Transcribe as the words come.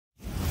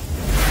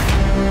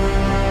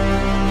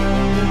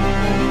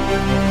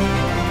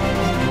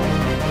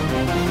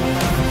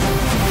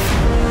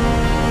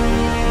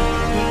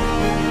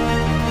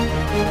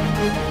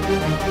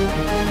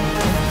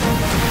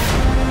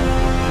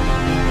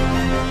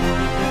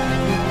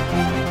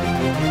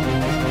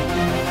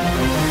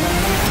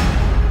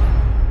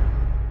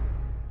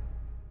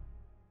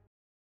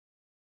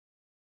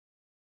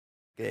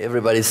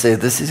Everybody say,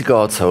 this is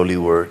God's holy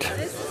word.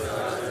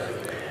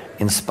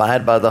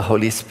 Inspired by the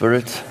Holy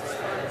Spirit.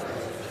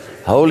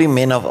 Holy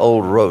men of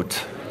old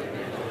wrote,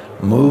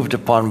 moved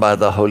upon by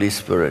the Holy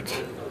Spirit.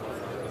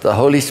 The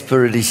Holy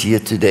Spirit is here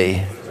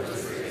today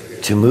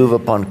to move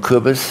upon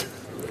Kobus,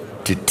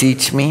 to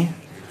teach me,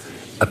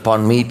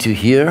 upon me to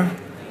hear,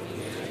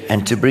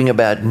 and to bring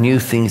about new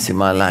things in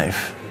my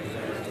life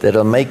that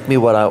will make me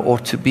what I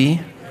ought to be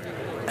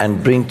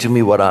and bring to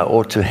me what I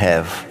ought to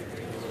have.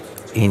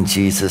 In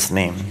Jesus'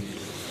 name.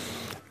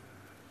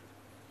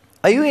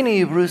 Are you in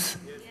Hebrews?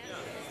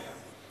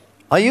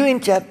 Are you in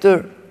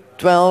chapter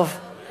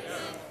 12?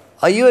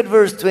 Are you at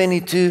verse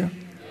 22?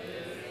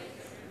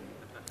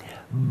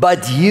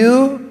 But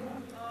you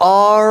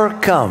are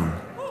come.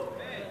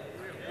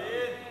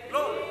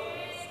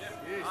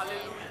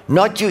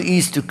 Not you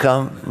is to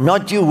come,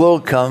 not you will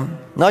come,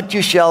 not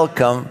you shall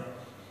come.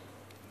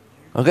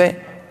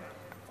 Okay?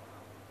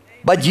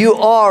 But you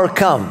are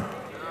come.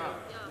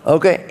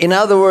 Okay, in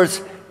other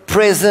words,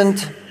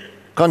 present,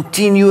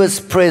 continuous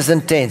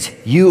present tense.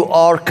 You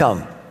are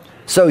come.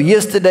 So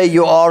yesterday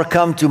you are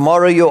come,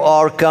 tomorrow you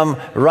are come,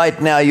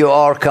 right now you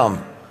are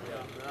come.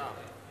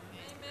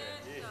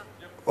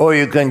 Or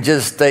you can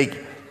just take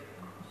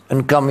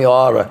and come you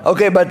are.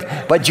 Okay,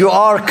 but you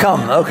are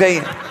come,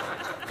 okay?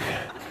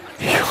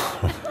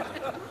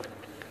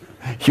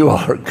 You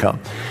are come.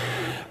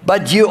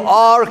 But you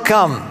are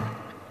come.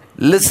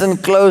 Listen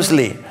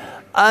closely.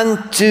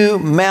 Unto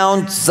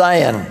Mount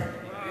Zion,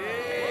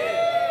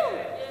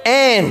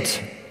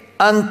 and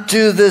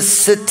unto the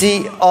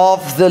city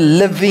of the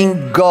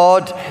living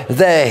God,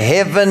 the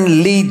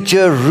heavenly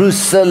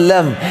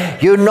Jerusalem.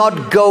 You're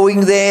not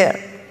going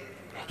there.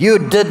 You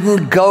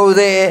didn't go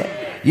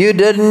there. You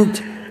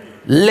didn't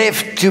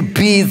left to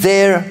be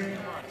there.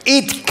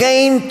 It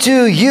came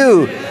to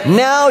you.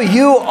 Now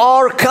you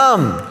are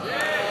come.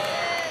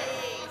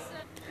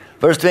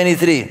 Verse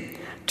 23.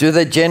 To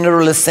the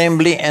general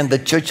assembly and the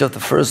church of the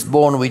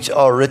firstborn which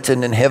are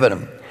written in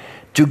heaven.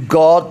 To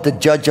God, the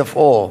judge of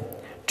all.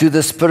 To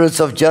the spirits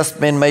of just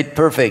men made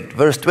perfect.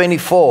 Verse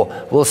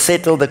 24 will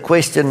settle the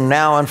question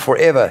now and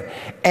forever.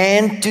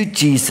 And to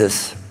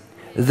Jesus,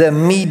 the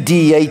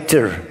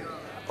mediator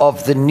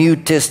of the New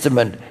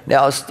Testament.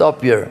 Now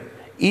stop here.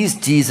 Is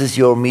Jesus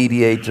your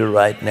mediator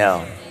right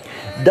now?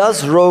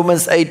 Does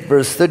Romans 8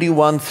 verse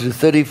 31 through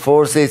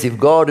 34 says, if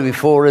God be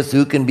for us,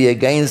 who can be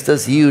against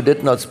us? He who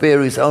did not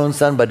spare his own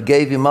son, but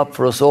gave him up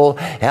for us all,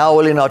 how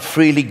will he not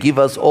freely give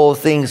us all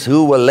things?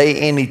 Who will lay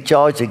any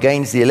charge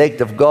against the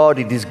elect of God?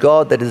 It is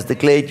God that has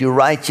declared you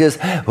righteous.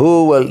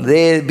 Who will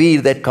there be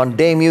that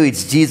condemn you?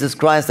 It's Jesus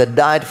Christ that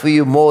died for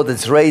you, more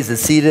that's raised,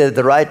 that's seated at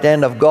the right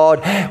hand of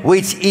God,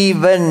 which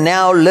even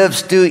now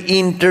lives to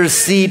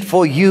intercede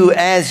for you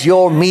as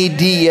your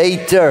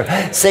mediator.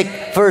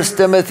 1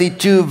 Timothy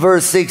 2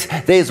 verse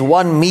 6, there's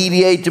one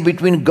mediator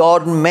between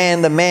God and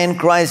man, the man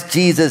Christ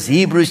Jesus.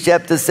 Hebrews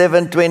chapter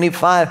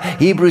 7:25,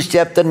 Hebrews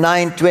chapter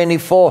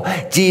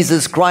 9:24,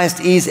 Jesus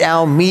Christ is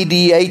our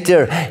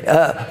mediator.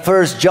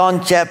 1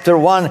 John chapter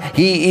 1,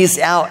 he is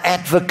our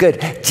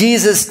advocate.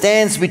 Jesus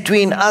stands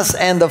between us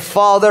and the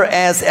Father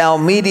as our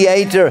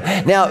mediator.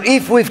 Now,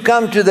 if we've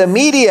come to the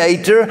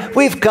mediator,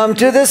 we've come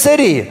to the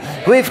city.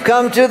 We've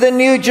come to the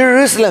New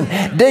Jerusalem.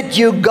 Did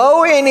you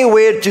go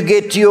anywhere to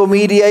get to your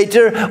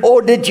mediator,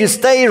 or did you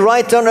stay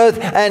right on earth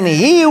and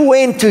he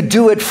went to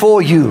do it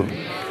for you?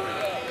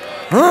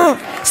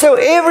 So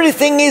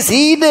everything is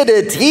he did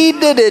it, he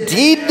did it,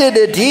 he did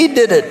it, he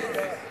did it.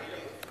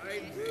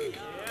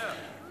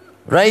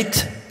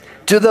 Right?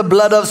 To the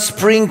blood of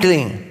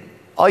sprinkling.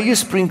 Are you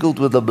sprinkled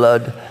with the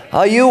blood?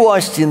 Are you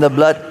washed in the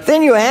blood?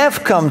 Then you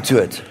have come to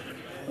it.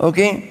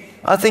 Okay?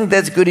 I think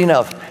that's good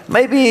enough.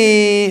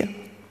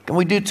 Maybe, can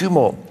we do two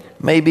more?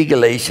 Maybe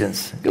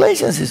Galatians.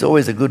 Galatians is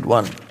always a good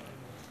one.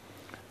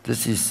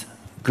 This is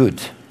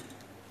good.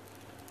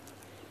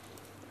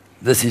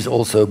 This is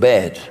also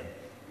bad.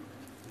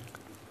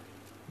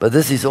 But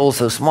this is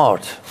also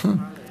smart.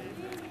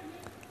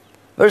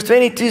 Verse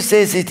 22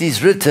 says, it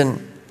is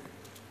written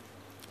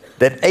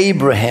that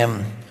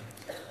Abraham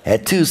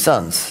had two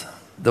sons,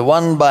 the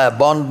one by a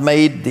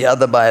bondmaid, the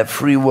other by a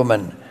free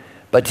woman.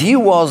 But he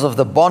was of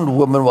the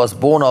bondwoman was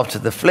born after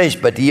the flesh,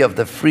 but he of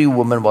the free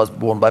woman was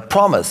born by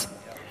promise.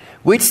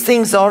 Which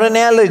things are an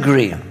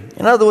allegory.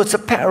 In other words, a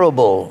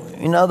parable.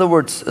 In other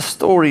words, a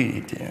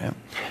story.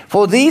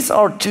 For these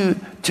are two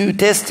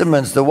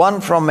testaments. The one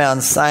from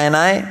Mount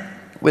Sinai,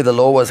 where the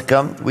law was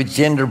come, with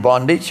gender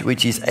bondage,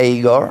 which is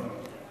Hagar.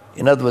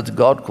 In other words,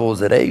 God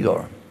calls it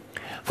Hagar.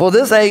 For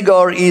this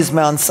Hagar is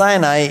Mount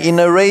Sinai in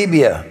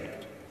Arabia.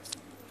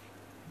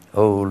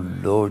 Oh,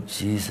 Lord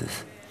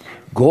Jesus.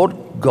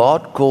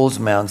 God calls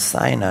Mount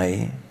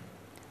Sinai,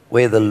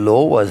 where the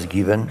law was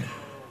given,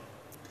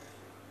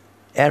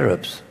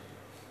 Arabs.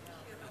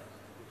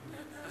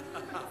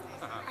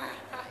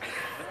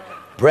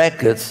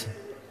 Brackets,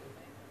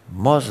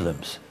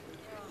 Muslims.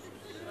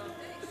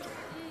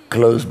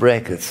 Close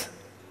brackets.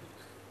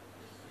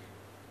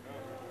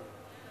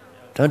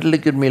 Don't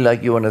look at me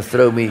like you want to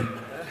throw me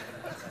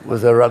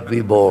with a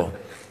rugby ball.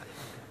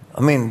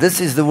 I mean, this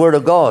is the word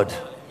of God.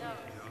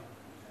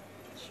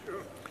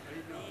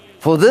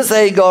 For this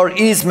Hagar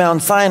is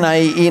Mount Sinai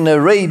in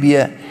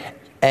Arabia.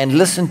 And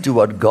listen to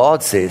what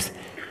God says.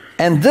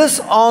 And this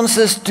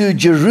answers to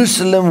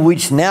Jerusalem,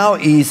 which now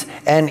is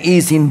and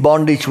is in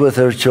bondage with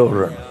her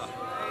children.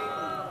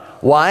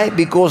 Why?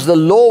 Because the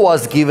law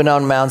was given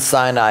on Mount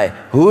Sinai.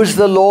 Who is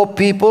the law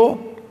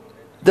people?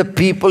 The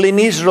people in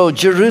Israel,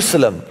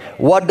 Jerusalem.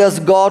 What does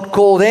God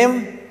call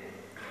them?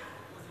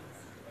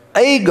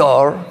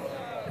 Hagar,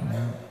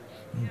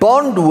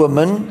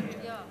 bondwoman,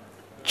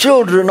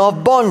 children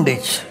of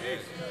bondage.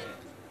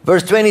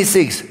 Verse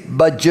 26,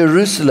 but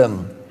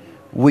Jerusalem,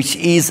 which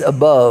is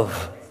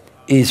above,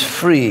 is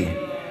free,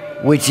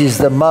 which is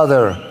the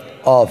mother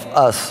of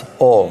us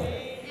all.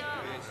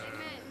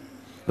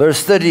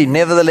 Verse 30,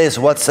 nevertheless,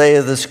 what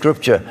saith the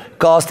scripture?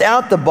 Cast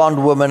out the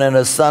bondwoman and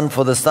her son,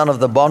 for the son of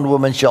the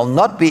bondwoman shall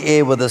not be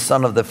heir with the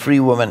son of the free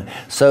woman.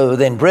 So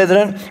then,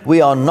 brethren,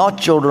 we are not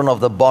children of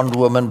the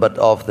bondwoman, but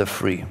of the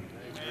free.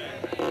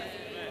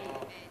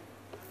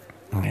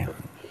 Okay.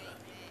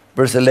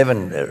 Verse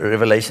 11,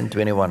 Revelation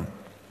 21.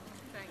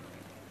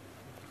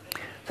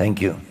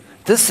 Thank you.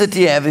 This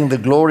city having the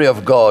glory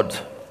of God.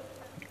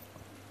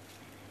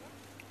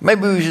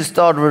 Maybe we should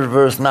start with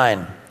verse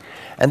 9.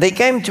 And they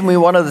came to me,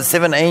 one of the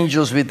 7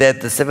 angels with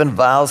the 7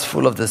 vials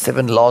full of the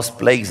 7 last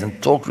plagues,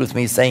 and talked with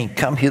me, saying,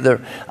 come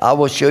hither, I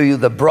will show you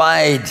the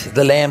bride,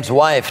 the Lamb's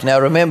wife. Now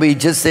remember, he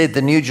just said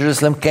the New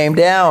Jerusalem came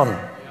down,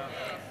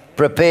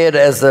 prepared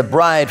as a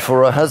bride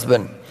for her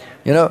husband.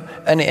 You know,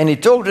 and he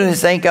talked to me,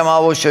 saying, come, I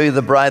will show you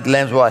the bride, the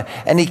Lamb's wife.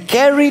 And he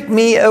carried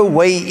me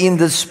away in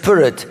the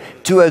Spirit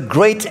to a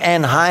great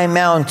and high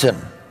mountain.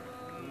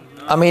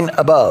 I mean,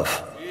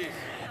 above.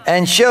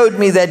 And showed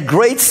me that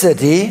great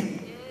city,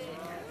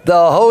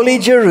 the holy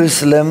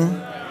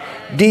Jerusalem,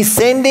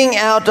 descending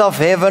out of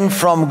heaven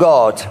from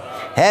God,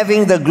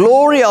 having the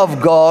glory of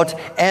God,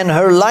 and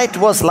her light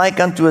was like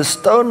unto a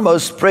stone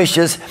most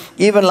precious,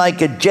 even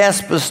like a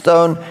jasper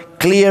stone,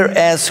 clear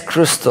as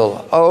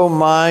crystal. Oh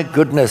my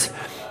goodness.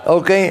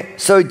 Okay,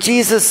 so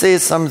Jesus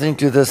says something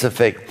to this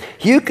effect.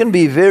 You can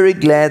be very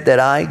glad that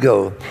I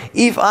go.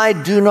 If I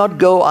do not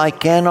go, I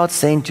cannot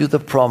send you the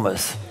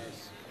promise.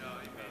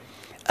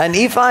 And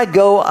if I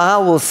go, I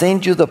will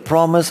send you the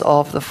promise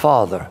of the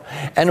Father.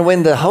 And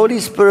when the Holy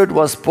Spirit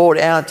was poured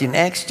out in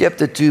Acts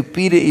chapter 2,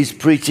 Peter is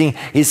preaching.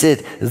 He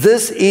said,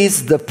 this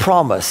is the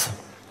promise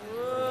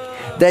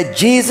that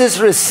Jesus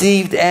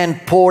received and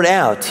poured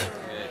out.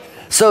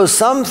 So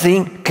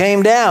something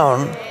came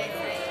down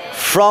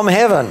from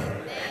heaven.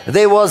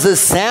 There was a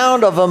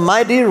sound of a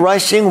mighty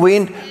rushing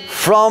wind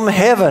from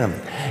heaven.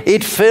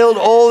 It filled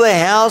all the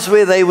house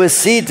where they were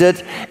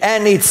seated,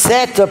 and it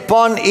sat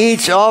upon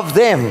each of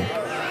them.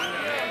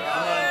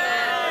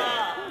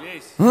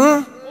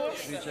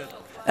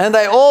 And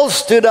they all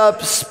stood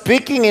up,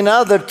 speaking in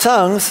other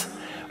tongues.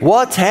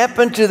 What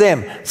happened to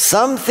them?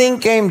 Something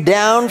came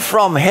down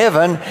from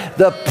heaven,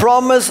 the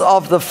promise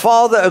of the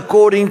Father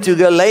according to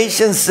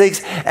Galatians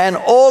 6. And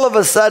all of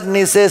a sudden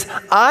he says,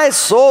 I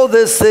saw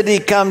this city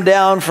come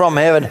down from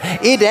heaven.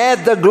 It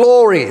had the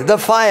glory, the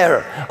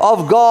fire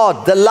of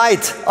God, the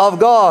light of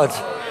God.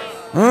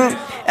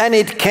 And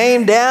it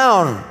came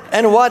down.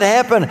 And what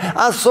happened?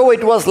 I saw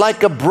it was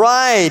like a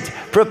bride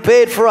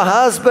prepared for a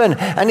husband.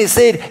 And he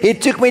said, he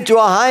took me to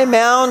a high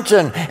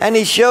mountain and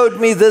he showed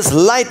me this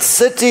light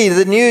city,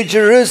 the New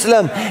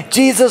Jerusalem.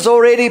 Jesus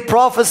already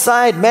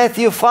prophesied,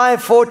 Matthew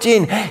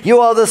 5:14, you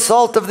are the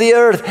salt of the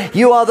earth.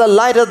 You are the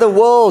light of the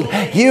world.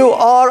 You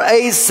are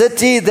a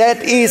city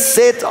that is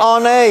set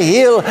on a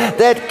hill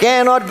that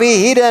cannot be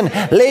hidden.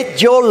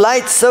 Let your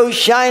light so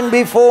shine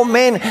before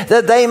men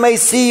that they may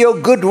see your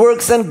good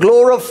works and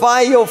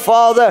glorify your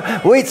Father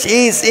which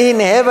is in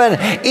heaven.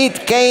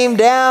 It came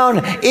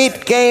down.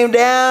 It came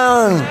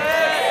down.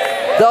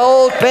 The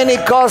old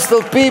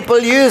Pentecostal people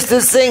used to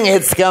sing,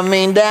 it's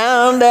coming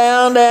down,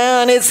 down,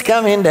 down, it's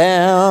coming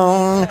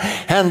down.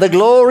 And the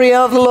glory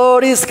of the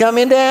Lord is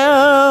coming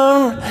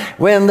down.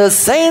 When the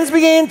saints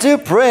begin to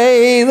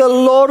pray, the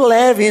Lord will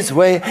have his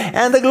way.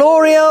 And the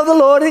glory of the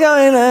Lord is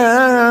coming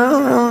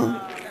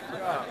down.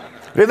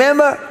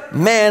 Remember?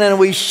 Man, and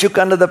we shook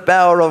under the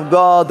power of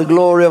God. The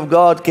glory of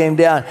God came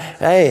down.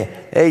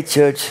 Hey,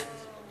 church.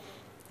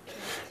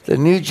 The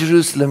New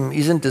Jerusalem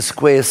isn't a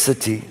square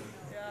city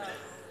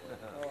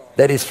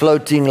that is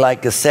floating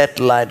like a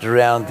satellite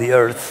around the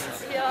earth.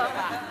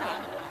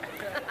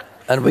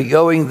 And we're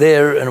going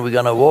there and we're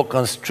going to walk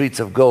on streets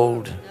of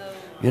gold.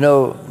 You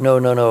know, no.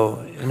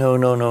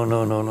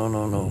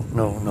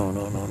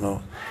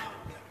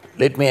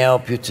 Let me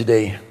help you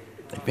today.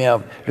 Let me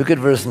help. Look at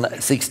verse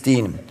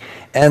 16.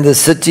 And the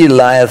city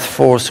lieth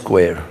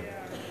foursquare.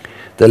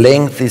 The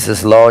length is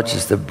as large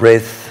as the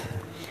breadth.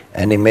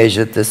 And he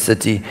measured the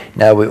city.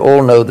 Now we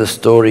all know the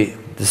story.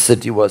 The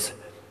city was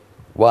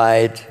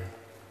wide,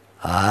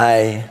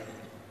 high,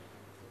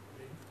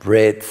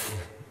 breadth,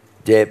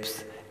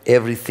 depth.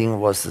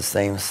 Everything was the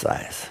same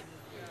size.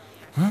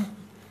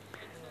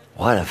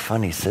 What a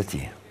funny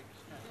city.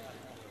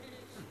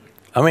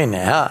 I mean,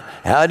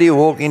 how do you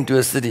walk into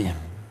a city?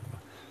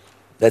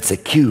 That's a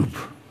cube.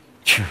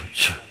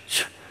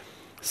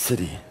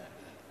 City.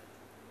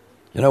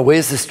 You know,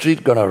 where's the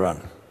street going to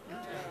run?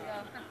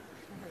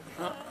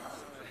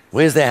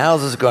 Where's the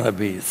houses going to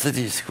be?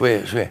 City,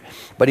 square.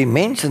 But he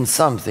mentioned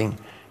something.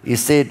 He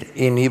said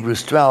in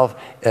Hebrews 12,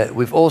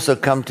 we've also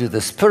come to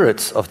the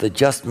spirits of the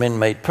just men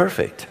made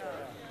perfect.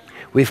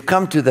 We've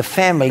come to the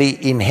family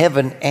in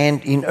heaven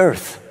and in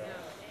earth.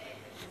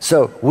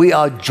 So we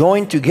are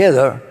joined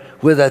together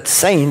with the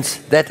saints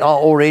that are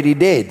already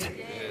dead.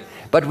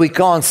 But we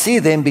can't see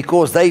them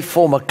because they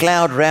form a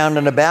cloud round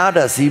and about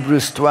us.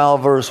 Hebrews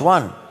 12 verse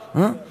 1.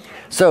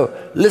 So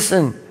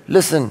listen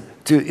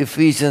to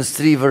Ephesians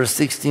 3 verse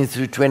 16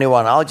 through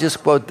 21. I'll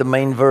just quote the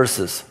main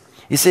verses.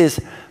 He says,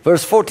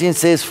 verse 14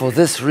 says, for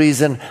this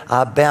reason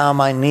I bow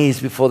my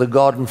knees before the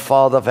God and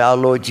Father of our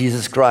Lord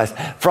Jesus Christ,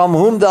 from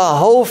whom the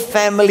whole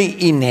family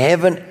in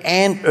heaven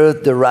and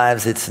earth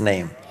derives its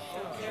name.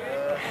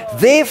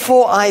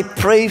 Therefore I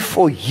pray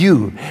for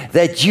you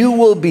that you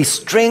will be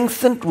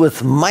strengthened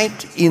with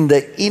might in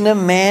the inner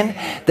man,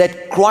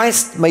 that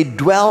Christ may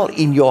dwell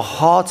in your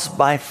hearts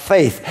by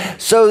faith,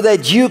 so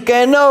that you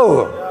can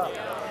know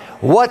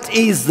what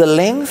is the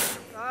length,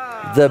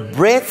 the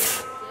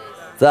breadth,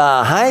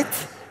 the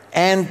height,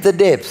 and the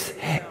depth,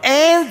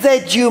 and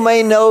that you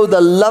may know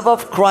the love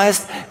of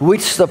Christ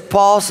which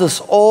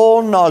surpasses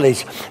all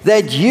knowledge,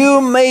 that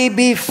you may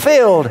be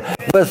filled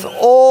with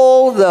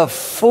all the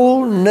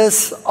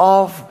fullness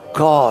of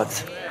God.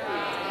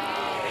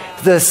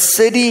 The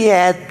city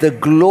had the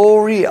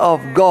glory of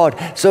God.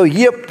 So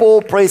here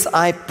Paul prays,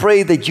 I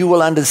pray that you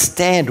will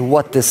understand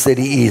what the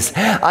city is.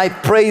 I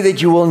pray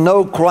that you will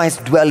know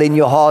Christ dwell in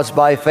your hearts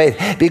by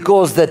faith,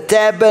 because the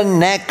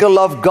tabernacle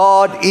of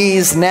God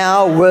is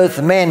now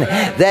with men.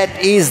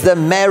 That is the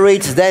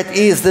marriage, that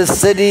is the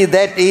city,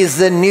 that is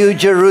the new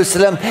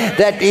Jerusalem,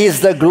 that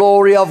is the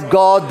glory of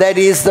God, that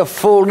is the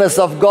fullness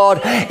of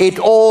God. It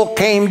all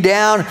came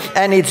down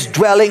and it's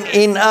dwelling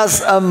in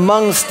us,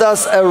 amongst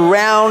us,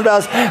 around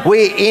us.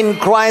 We in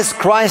Christ,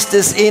 Christ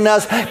is in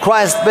us,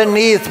 Christ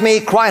beneath me,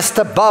 Christ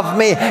above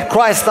me,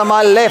 Christ on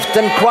my left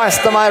and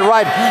Christ on my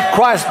right,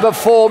 Christ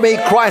before me,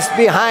 Christ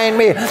behind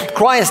me,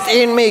 Christ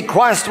in me,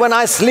 Christ when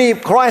I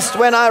sleep, Christ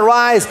when I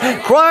rise,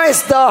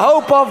 Christ the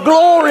hope of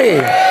glory.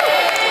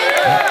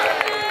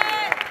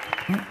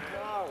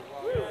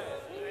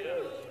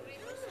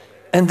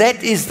 And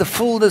that is the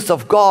fullness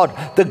of God,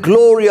 the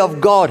glory of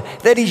God.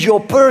 That is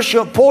your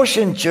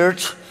portion,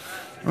 church.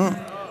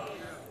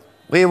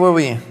 Where were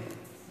we?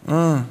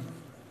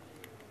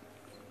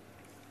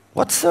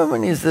 What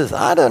sermon is this?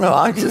 I don't know.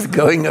 I'm just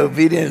going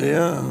obediently.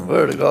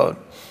 Word of God.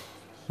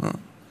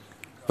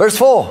 Verse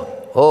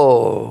 4.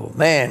 Oh,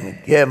 man.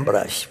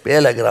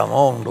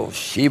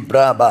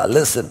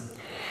 Listen.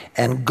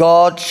 And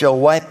God shall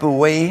wipe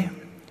away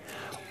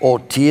all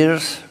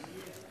tears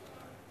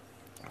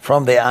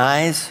from their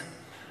eyes.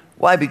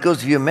 Why?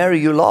 Because if you marry,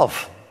 you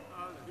laugh.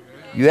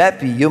 You're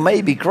happy. You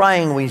may be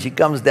crying when she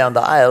comes down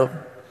the aisle.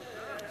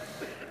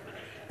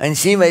 And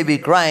she may be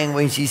crying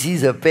when she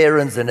sees her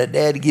parents and her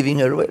dad giving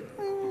her away.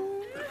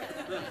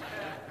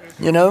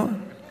 You know?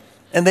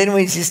 And then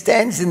when she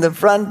stands in the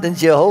front and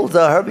she holds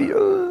her hubby,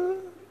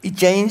 it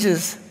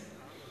changes.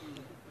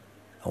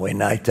 And when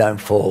nighttime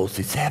falls,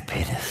 it's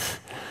happiness.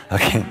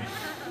 Okay?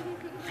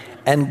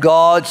 And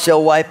God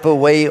shall wipe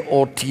away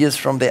all tears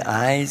from their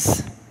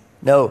eyes.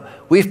 No,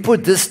 we've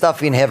put this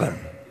stuff in heaven.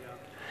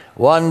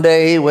 One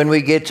day when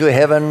we get to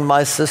heaven,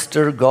 my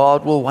sister,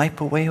 God will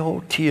wipe away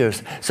all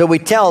tears. So we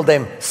tell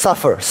them,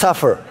 suffer,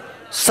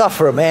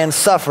 man,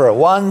 suffer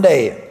one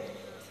day.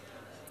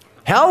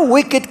 How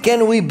wicked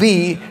can we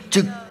be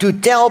to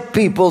tell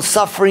people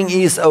suffering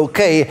is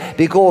okay,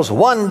 because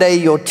one day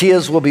your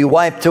tears will be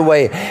wiped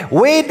away?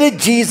 Where did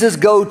Jesus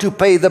go to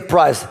pay the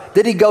price?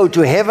 Did he go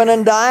to heaven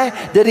and die?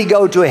 Did he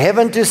go to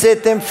heaven to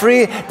set them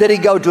free? Did he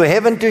go to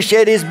heaven to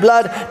shed his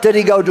blood? Did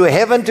he go to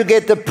heaven to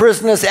get the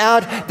prisoners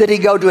out? Did he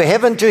go to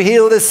heaven to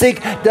heal the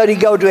sick? Did he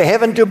go to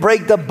heaven to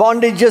break the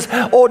bondages?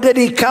 Or did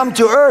he come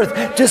to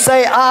earth to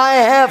say, I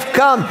have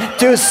come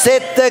to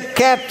set the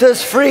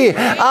captives free.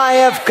 I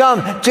have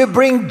come to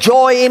bring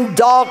joy in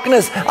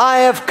darkness. I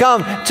have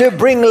come to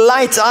bring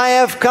light. I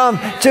have come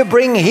to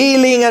bring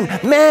healing. And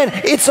man,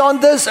 it's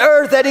on this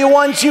earth that he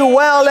wants you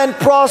well and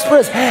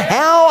prosperous.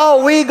 How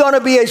are we going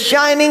to be a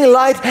shining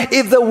light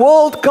if the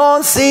world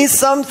can't see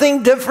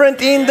something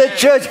different in the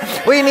church?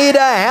 We need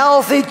a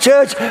healthy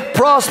church,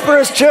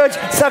 prosperous church,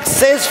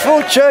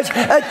 successful church,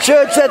 a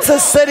church that's a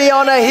city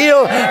on a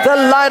hill,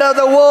 the light of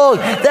the world,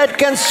 that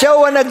can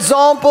show an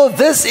example.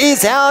 This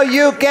is how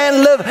you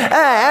can live a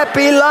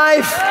happy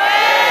life.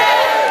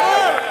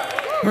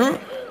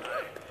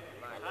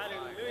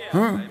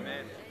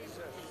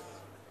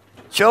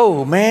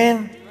 Joe,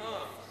 man,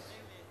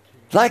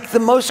 like the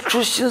most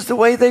Christians, the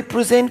way they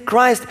present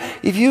Christ,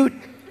 if you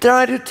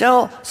try to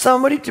tell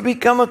somebody to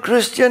become a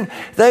Christian,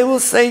 they will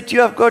say to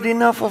you, I've got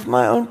enough of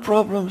my own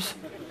problems.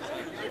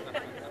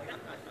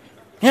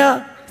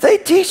 Yeah, they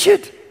teach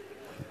it.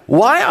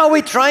 Why are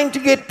we trying to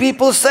get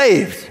people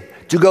saved?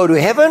 To go to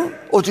heaven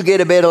or to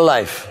get a better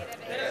life?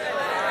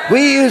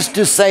 We used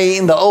to say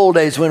in the old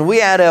days, when we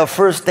had our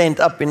first tent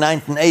up in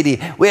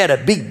 1980, we had a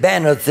big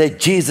banner that said,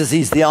 Jesus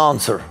is the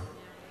answer.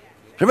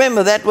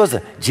 Remember, that was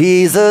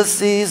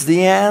Jesus is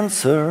the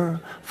answer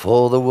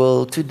for the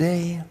world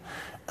today.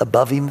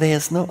 Above him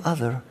there's no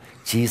other.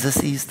 Jesus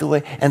is the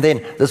way. And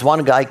then this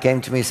one guy came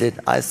to me and said,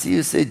 I see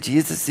you said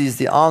Jesus is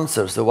the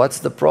answer, so what's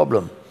the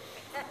problem?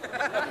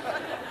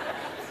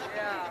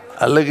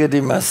 I looked at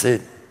him, I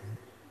said,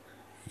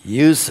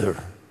 you,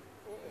 sir.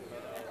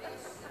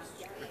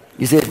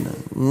 He said,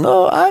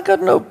 no, I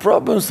got no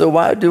problem, so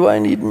why do I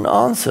need an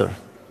answer?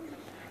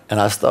 And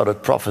I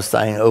started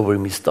prophesying over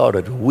him. He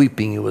started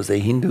weeping. He was a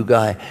Hindu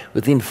guy.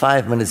 Within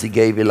 5 minutes, he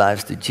gave his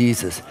life to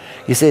Jesus.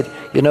 He said,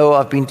 you know,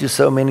 I've been to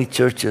so many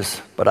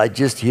churches, but I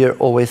just hear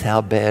always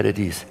how bad it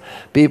is.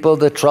 People,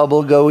 the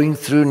trouble going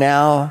through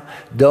now,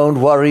 don't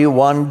worry.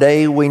 One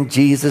day when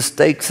Jesus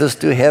takes us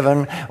to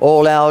heaven,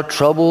 all our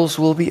troubles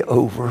will be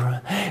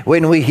over.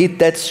 When we hit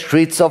that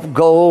streets of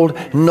gold,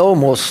 no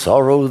more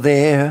sorrow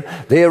there.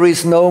 There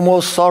is no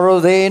more sorrow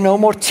there, no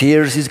more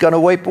tears. He's going to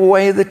wipe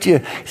away the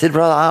tears. He said,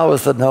 brother, I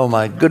always thought, no,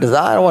 my goodness,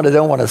 I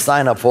don't want to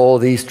sign up for all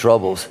these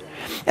troubles.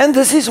 And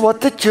this is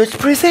what the church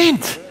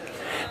presents.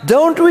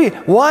 Don't we?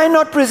 Why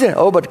not present?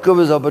 Oh, but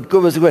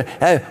Kobus,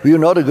 hey,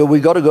 we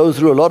got to go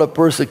through a lot of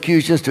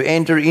persecutions to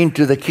enter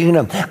into the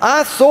kingdom.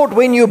 I thought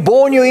when you're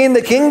born, you're in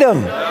the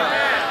kingdom.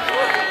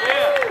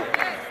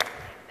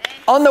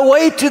 On the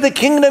way to the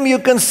kingdom, you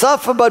can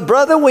suffer. But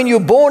brother, when you're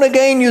born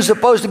again, you're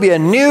supposed to be a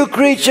new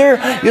creature.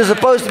 You're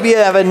supposed to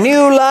have a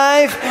new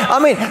life. I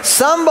mean,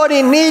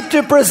 somebody need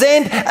to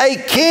present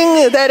a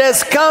king that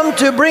has come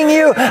to bring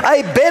you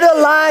a better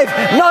life,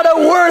 not a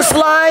worse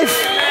life.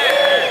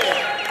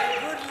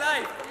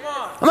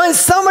 I mean,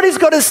 somebody's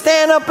got to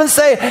stand up and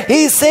say,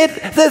 he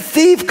said, the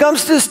thief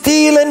comes to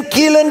steal and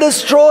kill and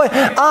destroy.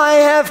 I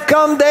have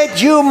come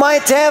that you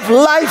might have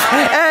life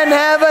and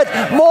have it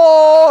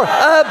more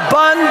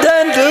abundantly.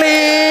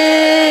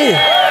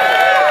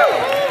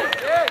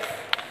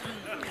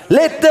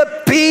 Let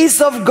the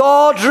peace of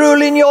God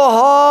rule in your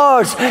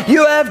hearts.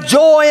 You have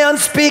joy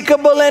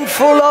unspeakable and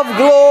full of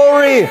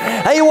glory.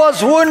 He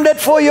was wounded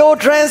for your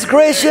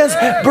transgressions,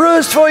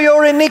 bruised for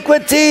your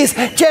iniquities.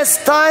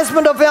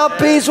 Chastisement of our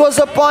peace was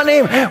upon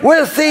him.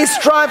 With these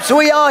stripes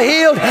we are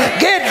healed.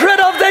 Get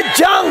rid of the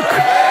junk.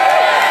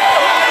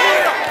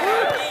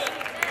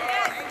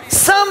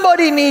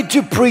 Somebody need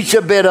to preach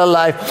a better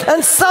life,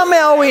 and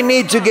somehow we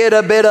need to get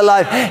a better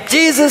life.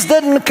 Jesus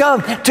didn't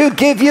come to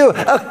give you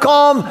a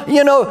calm,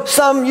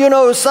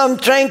 some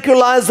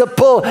tranquilizer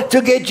pill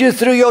to get you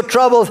through your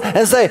troubles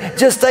and say,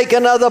 just take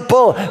another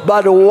pill.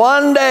 But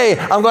one day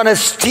I'm going to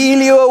steal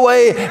you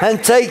away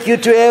and take you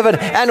to heaven.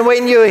 And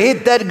when you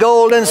hit that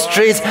golden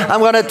streets,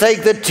 I'm going to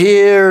take the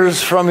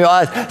tears from your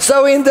eyes.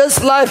 So in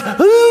this life,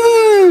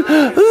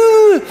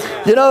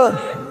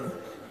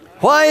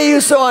 why are you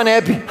so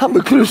unhappy? I'm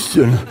a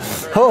Christian.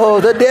 Oh,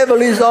 the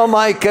devil is on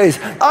my case.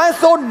 I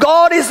thought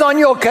God is on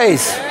your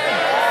case.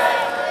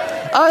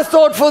 I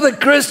thought for the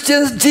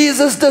Christians,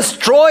 Jesus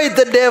destroyed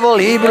the devil,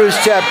 Hebrews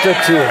chapter 2.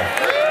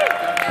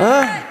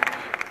 Huh?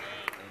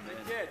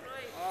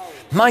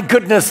 My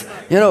goodness,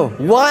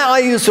 why are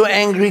you so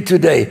angry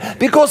today?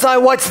 Because I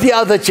watch the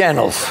other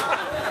channels.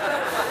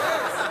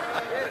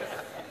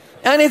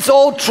 And it's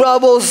all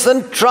troubles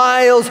and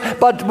trials,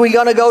 but we're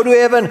going to go to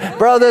heaven.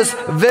 Brothers,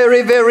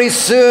 very, very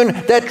soon,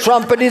 that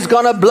trumpet is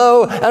going to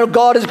blow, and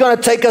God is going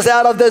to take us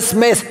out of this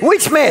mess.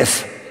 Which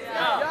mess?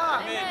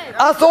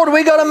 I thought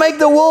we're going to make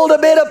the world a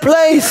better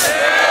place.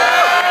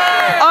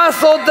 I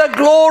thought the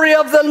glory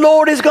of the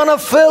Lord is going to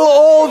fill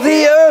all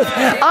the earth.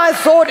 I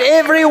thought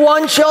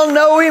everyone shall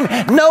know him.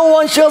 No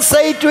one shall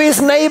say to his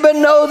neighbor,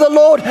 know the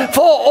Lord,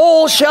 for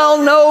all shall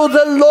know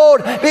the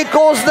Lord,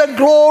 because the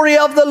glory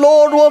of the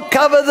Lord will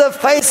cover the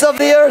face of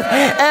the earth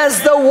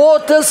as the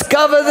waters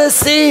cover the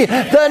sea.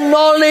 The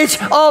knowledge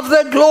of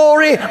the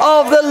glory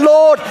of the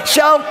Lord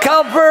shall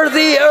cover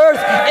the earth.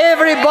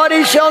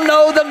 Everybody shall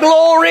know the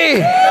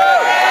glory.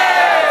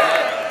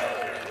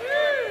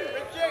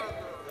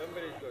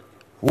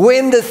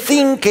 When the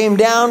thing came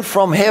down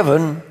from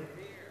heaven,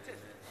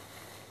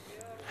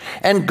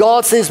 and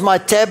God says, my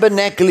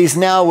tabernacle is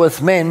now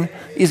with men,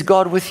 is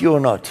God with you or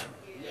not?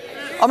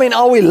 I mean,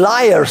 are we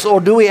liars, or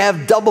do we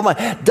have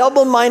double-minded?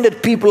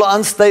 Double-minded people are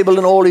unstable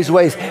in all his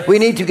ways. We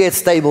need to get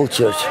stable,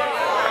 church.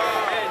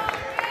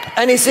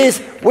 And he says,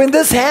 when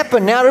this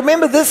happened, now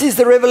remember, this is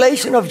the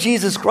revelation of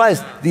Jesus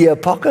Christ, the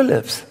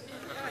apocalypse.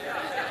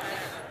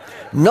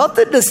 Not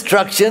the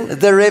destruction,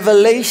 the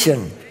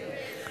revelation.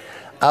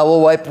 I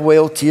will wipe away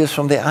all tears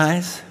from their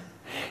eyes.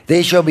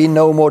 There shall be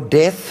no more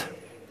death,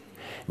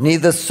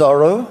 neither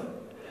sorrow,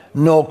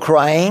 nor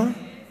crying.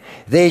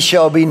 There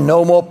shall be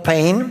no more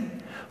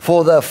pain,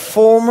 for the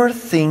former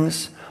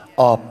things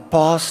are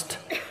passed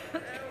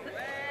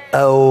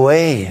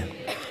away.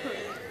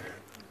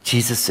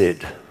 Jesus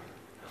said,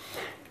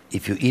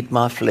 if you eat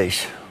my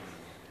flesh,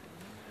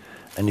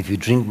 and if you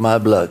drink my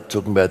blood,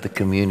 talking about the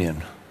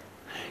communion,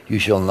 you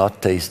shall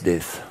not taste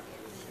death.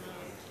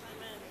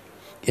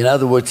 In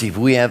other words, if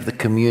we have the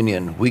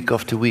communion week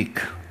after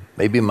week,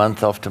 maybe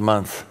month after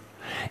month.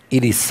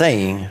 It is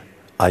saying,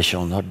 I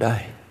shall not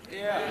die.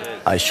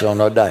 I shall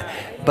not die.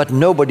 But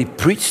nobody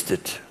preached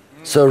it.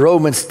 So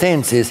Romans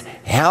 10 says,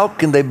 how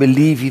can they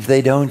believe if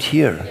they don't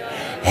hear?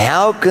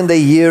 How can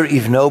they hear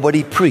if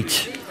nobody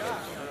preach?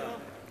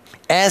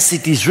 As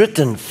it is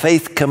written,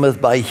 faith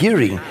cometh by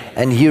hearing,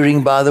 and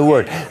hearing by the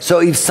word. So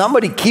if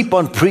somebody keep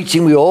on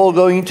preaching, we're all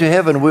going to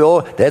heaven.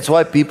 That's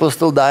why people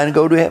still die and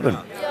go to heaven.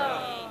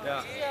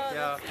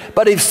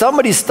 But if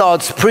somebody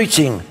starts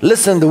preaching,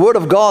 listen, the word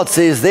of God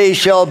says, there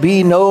shall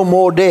be no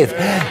more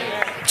death.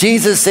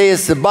 Jesus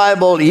says, the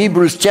Bible,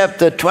 Hebrews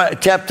chapter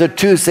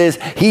 2 says,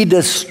 he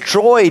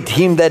destroyed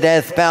him that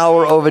hath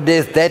power over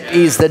death, that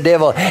is the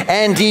devil.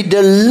 And he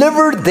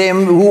delivered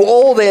them who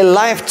all their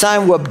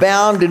lifetime were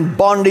bound in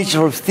bondage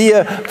through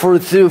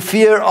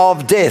fear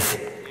of death.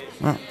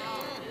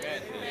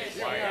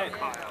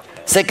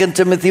 2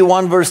 Timothy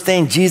 1 verse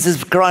 10,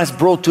 Jesus Christ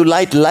brought to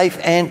light life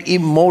and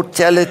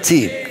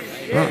immortality.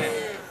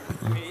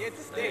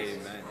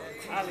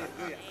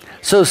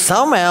 So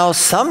somehow,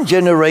 some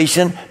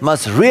generation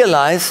must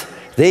realize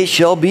there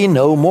shall be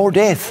no more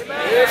death.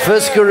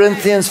 1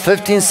 Corinthians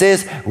 15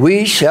 says,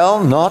 we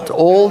shall not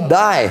all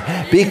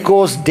die,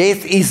 because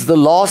death is the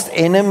last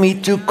enemy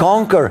to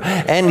conquer.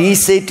 And he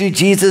said to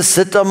Jesus,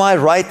 sit on my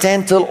right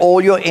hand till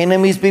all your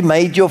enemies be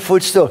made your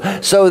footstool.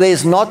 So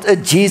there's not a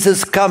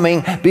Jesus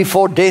coming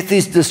before death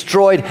is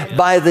destroyed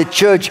by the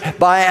church,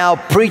 by our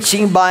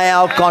preaching, by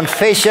our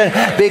confession,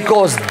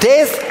 because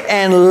death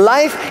and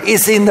life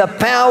is in the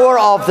power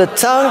of the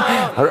tongue.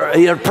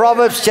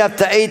 Proverbs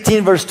chapter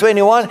 18 verse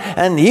 21,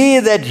 and he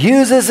that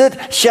uses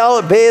it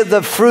shall bear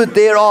the fruit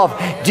thereof.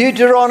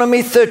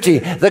 Deuteronomy 30,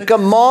 the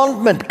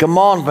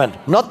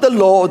commandment, not the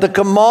law, the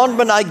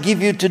commandment I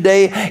give you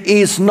today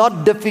is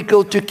not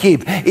difficult to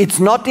keep. It's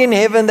not in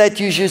heaven that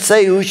you should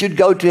say who should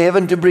go to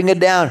heaven to bring it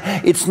down.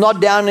 It's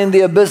not down in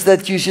the abyss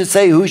that you should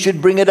say who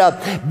should bring it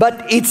up.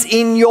 But it's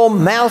in your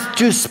mouth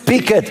to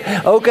speak it.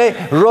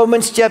 Okay,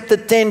 Romans chapter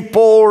 10,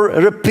 Paul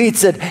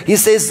repeats it. He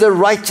says, the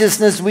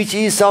righteousness which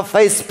is of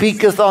faith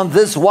speaketh on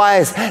this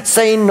wise,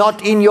 saying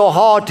not in your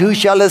heart, who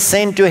shall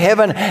ascend to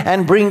heaven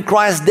and bring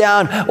Christ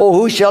down, or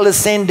who shall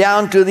ascend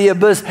down to the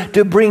abyss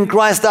to bring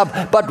Christ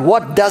up. But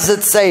what does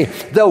it say?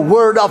 The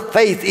word of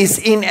faith is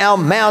in our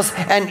mouths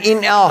and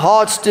in our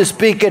hearts to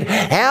speak it.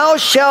 How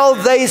shall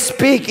they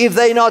speak if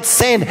they not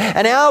sent?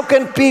 And how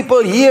can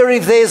people hear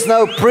if there's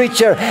no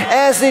preacher?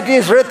 As it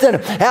is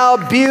written,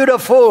 how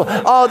beautiful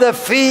are the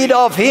feet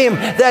of him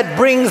that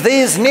brings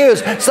these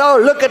news. So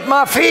look at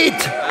my feet.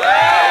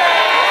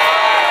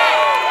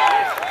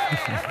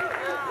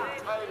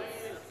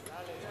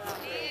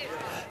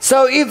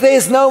 So if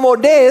there's no more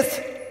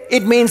death,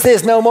 it means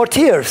there's no more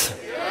tears.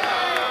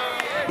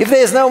 If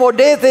there's no more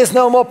death, there's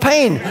no more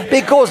pain.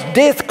 Because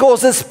death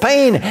causes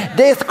pain.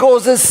 Death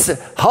causes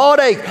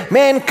heartache.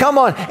 Man, come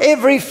on.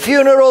 Every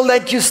funeral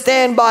that you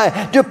stand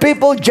by, do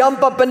people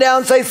jump up and down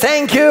and say,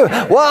 thank you?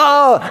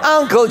 Wow,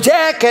 Uncle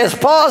Jack has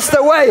passed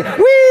away.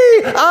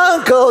 Whee,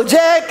 Uncle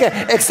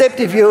Jack. Except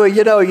if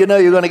you know you're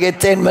going to get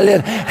 10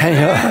 million.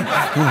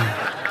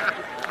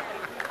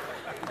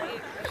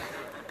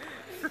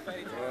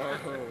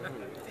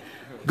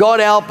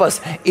 God help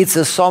us. It's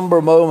a somber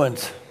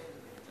moment.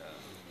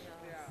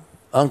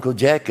 Uncle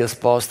Jack has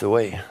passed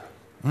away.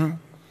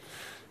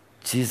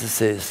 Jesus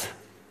says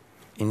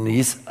in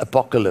his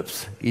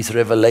apocalypse, his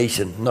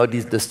revelation, not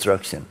his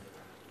destruction,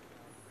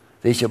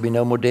 there shall be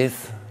no more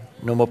death,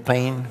 no more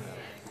pain.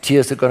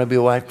 Tears are going to be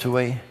wiped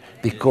away,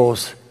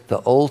 because the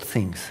old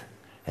things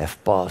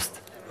have passed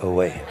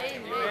away.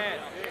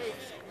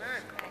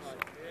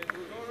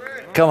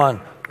 Come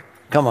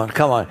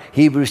on.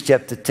 Hebrews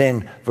chapter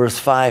 10, verse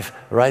 5,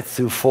 right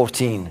through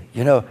 14.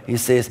 He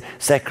says,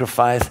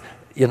 sacrifice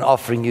an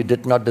offering you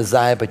did not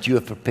desire, but you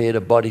have prepared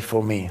a body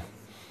for me.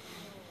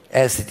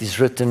 As it is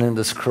written in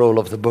the scroll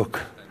of the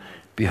book,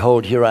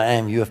 behold, here I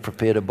am, you have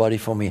prepared a body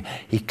for me.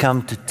 He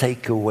come to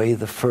take away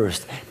the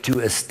first, to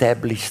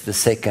establish the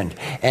second.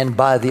 And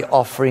by the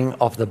offering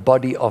of the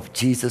body of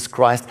Jesus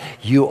Christ,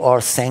 you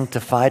are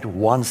sanctified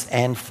once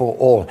and for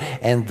all.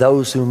 And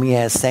those whom he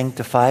has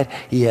sanctified,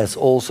 he has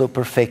also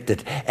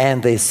perfected.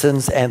 And their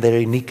sins and their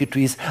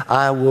iniquities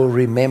I will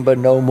remember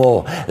no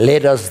more.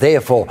 Let us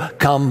therefore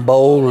come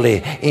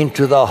boldly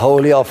into the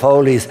Holy of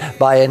Holies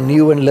by a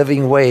new and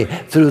living way,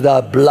 through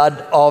the blood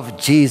of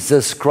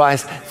Jesus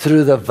Christ,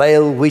 through the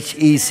veil which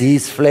is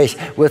his flesh,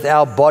 with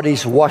our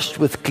bodies washed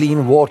with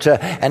clean water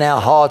and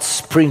our hearts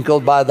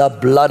sprinkled by the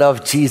blood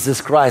of Jesus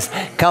Christ.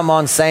 Come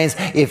on, saints,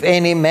 if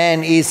any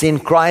man is in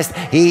Christ,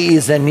 he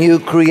is a new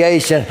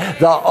creation.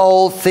 The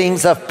old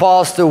things have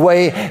passed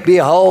away.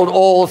 Behold,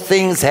 all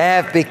things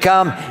have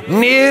become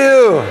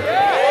new.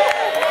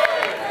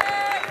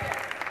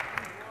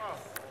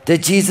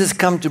 Did Jesus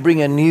come to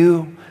bring a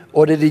new,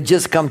 or did he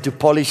just come to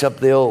polish up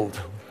the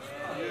old?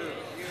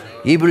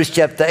 Hebrews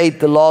chapter 8,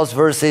 the last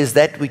verse says,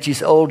 that which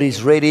is old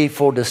is ready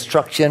for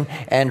destruction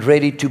and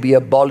ready to be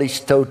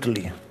abolished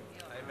totally. Amen.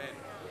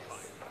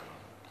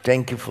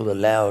 Thank you for the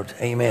loud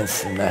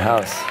amens in the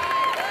house.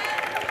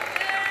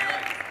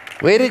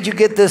 Where did you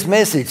get this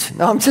message?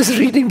 No, I'm just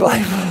reading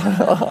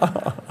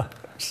Bible.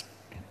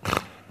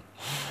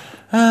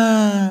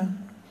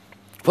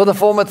 For the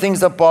former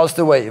things are passed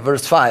away.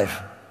 Verse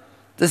 5.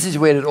 This is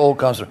where it all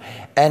comes from.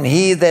 And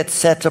he that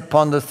sat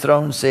upon the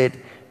throne said,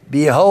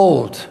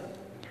 Behold,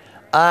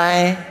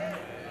 I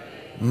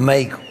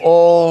make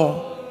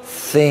all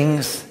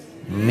things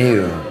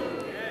new.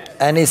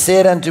 And he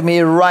said unto me,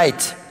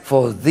 Write,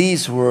 for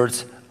these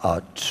words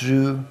are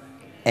true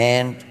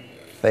and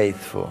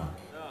faithful.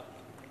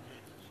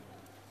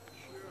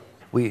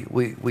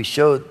 We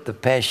showed The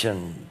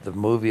Passion, the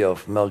movie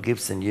of Mel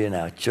Gibson, here in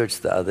our church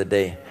the other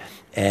day.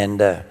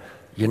 And,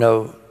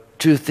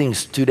 two things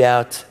stood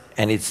out.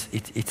 And it's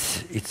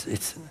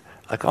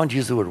I can't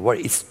use the word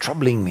worry. It's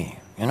troubling me,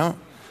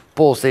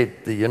 Paul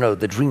said,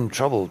 the dream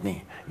troubled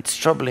me. It's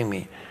troubling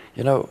me.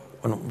 When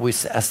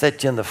I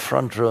sat here in the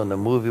front row and the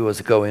movie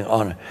was going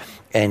on,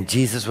 and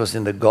Jesus was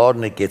in the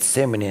Garden of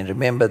Gethsemane, and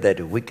remember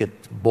that wicked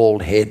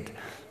bald head,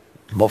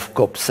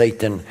 Mofkop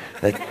Satan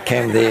that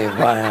came there.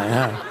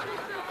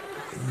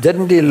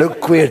 Didn't he look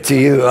queer to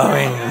you?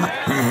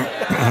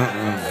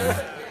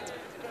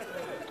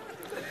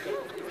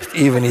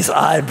 Even his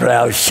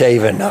eyebrows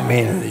shaven.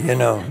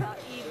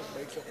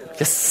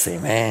 Just say,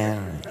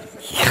 man,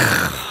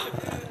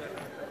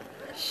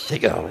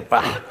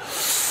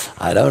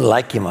 I don't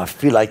like him. I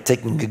feel like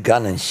taking a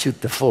gun and shoot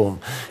the film.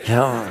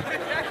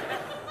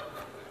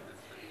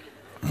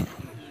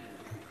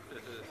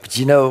 But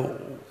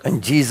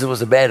and Jesus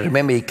was bad.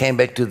 Remember, he came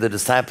back to the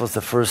disciples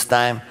the first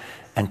time,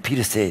 and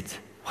Peter said,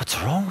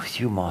 What's wrong with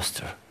you,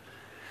 Master?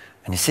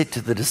 And he said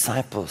to the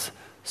disciples,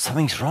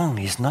 Something's wrong.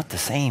 He's not the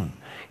same.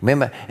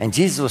 Remember, and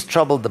Jesus was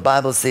troubled. The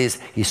Bible says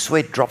his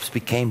sweat drops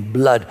became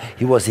blood.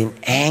 He was in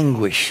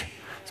anguish.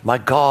 My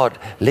God,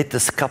 let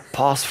this cup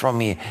pass from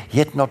me.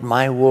 Yet not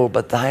my will,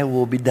 but thy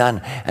will be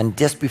done. And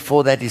just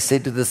before that, he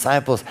said to the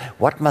disciples,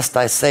 What must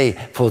I say?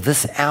 For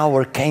this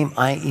hour came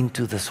I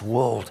into this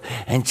world.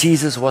 And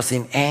Jesus was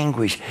in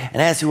anguish.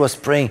 And as he was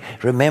praying,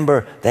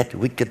 remember that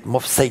wicked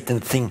Satan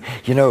thing,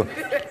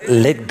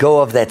 let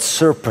go of that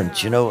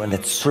serpent, and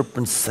that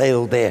serpent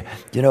sailed there,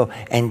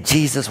 and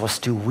Jesus was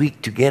too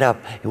weak to get up.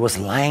 He was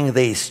lying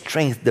there, his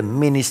strength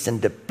diminished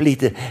and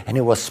depleted, and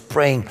he was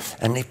praying,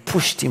 and he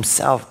pushed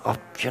himself up,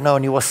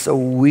 and he was so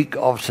weak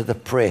after the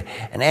prayer.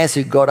 And as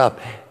he got up,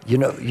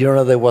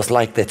 there was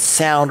like that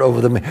sound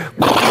over the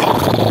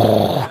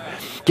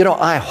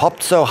I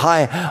hopped so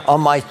high on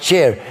my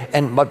chair,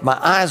 but my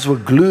eyes were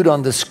glued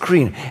on the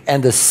screen,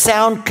 and the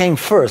sound came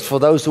first.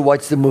 For those who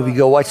watch the movie,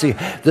 go watch it.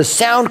 The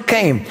sound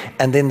came,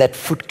 and then that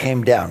foot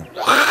came down.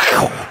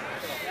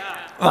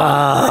 Oh,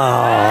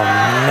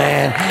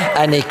 man.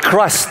 And he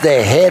crushed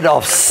the head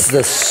of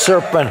the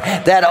serpent,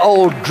 that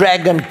old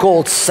dragon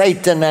called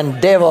Satan and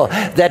devil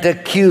that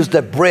accused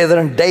the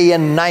brethren day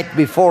and night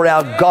before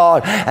our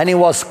God. And he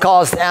was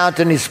cast out,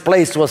 and his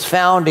place was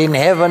found in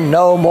heaven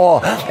no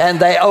more.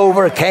 And they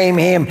overcame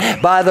him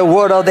by the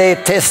word of their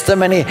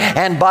testimony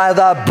and by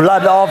the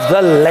blood of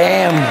the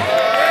Lamb.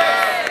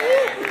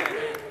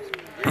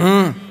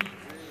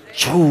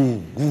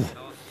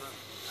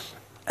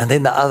 And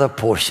then the other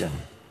portion.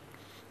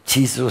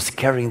 Jesus was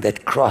carrying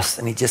that cross,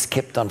 and he just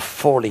kept on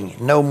falling.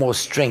 No more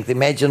strength.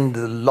 Imagine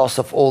the loss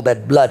of all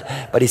that blood.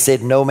 But he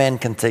said, No man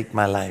can take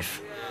my life.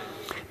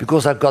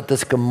 Because I've got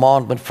this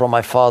commandment from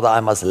my Father,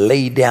 I must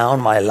lay down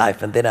my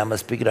life, and then I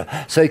must pick it up.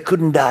 So he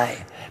couldn't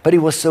die. But he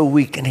was so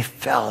weak, and he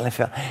fell and he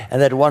fell.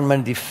 And that one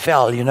minute he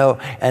fell,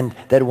 and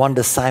that one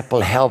disciple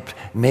helped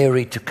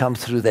Mary to come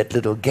through that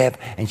little gap,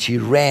 and she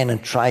ran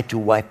and tried to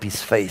wipe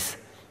his face,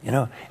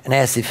 And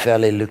as he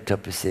fell, he looked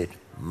up and said,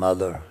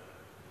 Mother,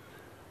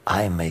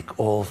 I make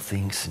all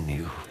things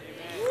new.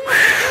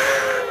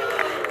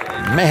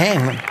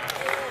 Man,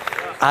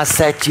 I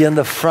sat here in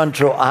the front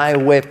row. I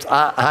wept.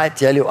 I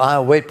tell you, I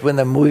wept when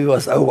the movie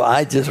was over.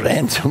 I just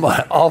ran to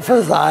my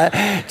office.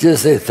 I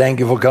just said, Thank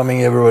you for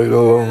coming, everybody.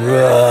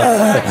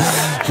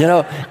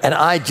 And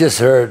I just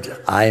heard,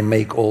 I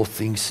make all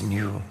things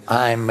new.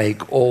 I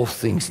make all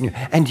things new.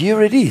 And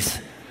here it is.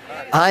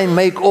 I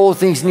make all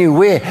things new.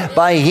 Where?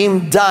 By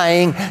him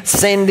dying,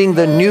 sending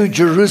the new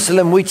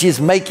Jerusalem, which is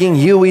making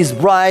you his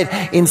bride,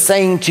 in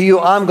saying to you,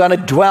 I'm going to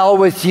dwell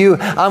with you.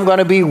 I'm going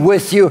to be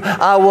with you.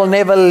 I will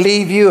never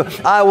leave you.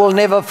 I will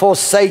never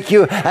forsake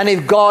you. And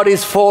if God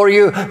is for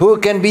you, who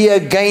can be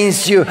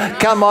against you?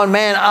 Come on,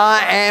 man.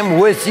 I am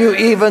with you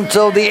even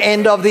till the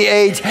end of the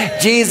age.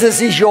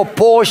 Jesus is your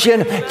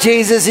portion.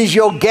 Jesus is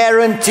your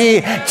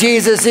guarantee.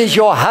 Jesus is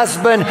your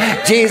husband.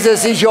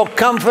 Jesus is your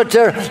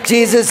comforter.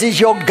 Jesus is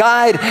your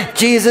guide.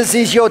 Jesus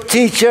is your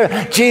teacher.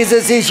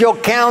 Jesus is your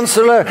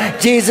counselor.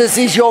 Jesus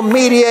is your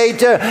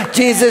mediator.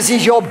 Jesus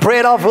is your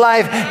bread of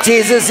life.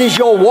 Jesus is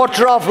your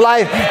water of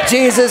life.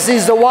 Jesus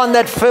is the one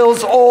that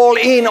fills all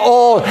in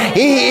all.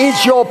 He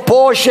is your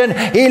portion.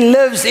 He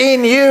lives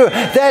in you.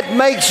 That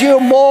makes you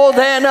more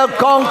than a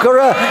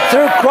conqueror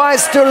through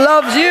Christ who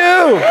loves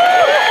you.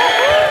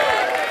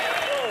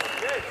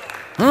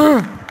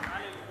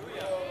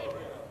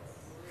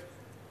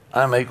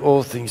 I make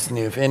all things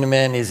new. If any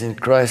man is in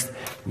Christ,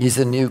 he's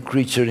a new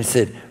creature. He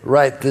said,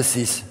 Right, this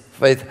is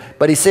faith.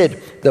 But he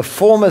said, the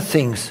former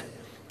things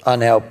are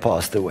now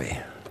passed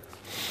away.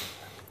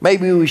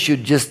 Maybe we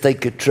should just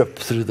take a trip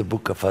through the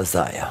book of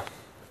Isaiah.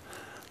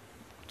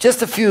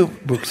 Just a few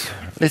books.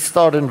 Let's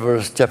start in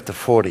chapter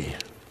 40.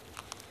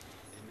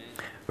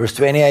 Verse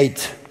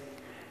 28.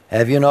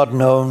 Have you not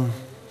known?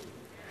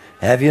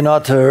 Have you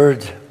not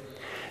heard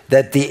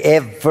that the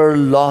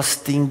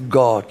everlasting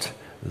God,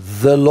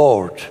 the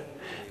Lord,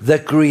 the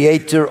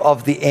creator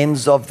of the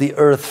ends of the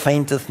earth,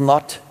 fainteth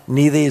not,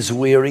 neither is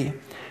weary?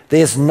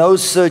 There is no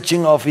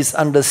searching of his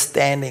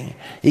understanding.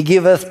 He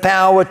giveth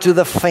power to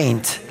the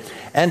faint,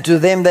 and to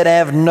them that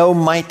have no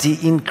might he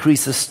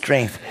increaseth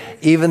strength.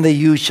 Even the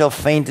youth shall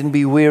faint and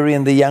be weary,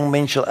 and the young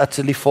men shall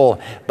utterly fall.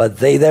 But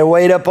they that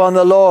wait upon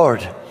the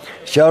Lord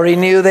shall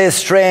renew their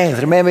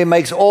strength. Remember, he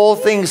makes all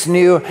things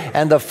new,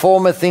 and the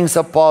former things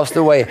are passed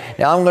away.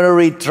 Now I'm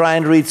going to try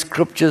and read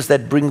scriptures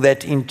that bring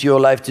that into your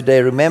life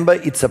today. Remember,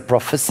 it's a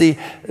prophecy.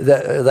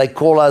 They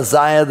call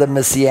Isaiah the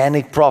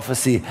messianic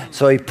prophecy.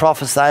 So he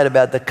prophesied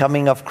about the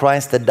coming of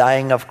Christ, the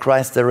dying of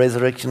Christ, the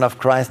resurrection of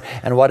Christ,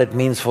 and what it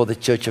means for the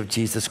church of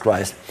Jesus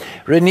Christ.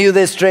 Renew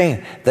their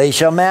strength. They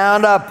shall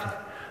mount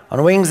up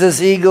on wings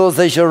as eagles.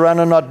 They shall run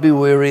and not be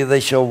weary. They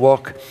shall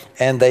walk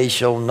and they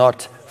shall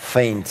not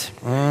faint.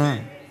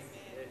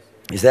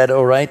 Is that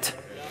all right?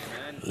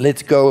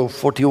 Let's go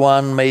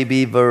 41,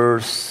 maybe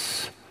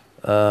verse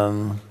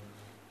 4.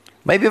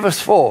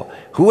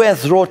 Who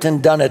hath wrought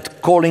and done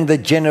it, calling the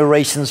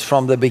generations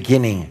from the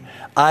beginning?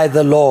 I,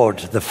 the Lord,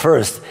 the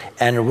first,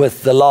 and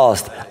with the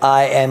last,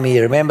 I am he.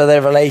 Remember the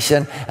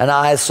revelation? And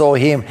I saw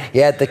him. He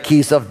had the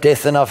keys of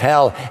death and of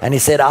hell. And he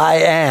said, I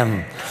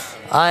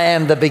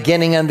am the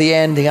beginning and the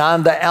ending.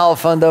 I'm the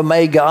Alpha and the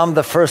Omega. I'm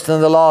the first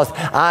and the last.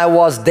 I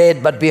was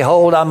dead, but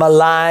behold, I'm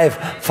alive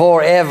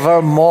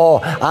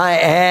forevermore. I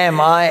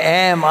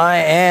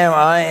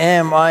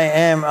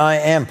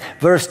am.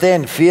 Verse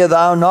 10, fear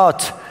thou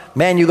not.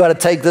 Man, you got to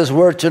take this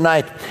word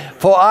tonight.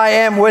 For I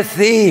am with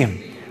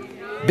thee.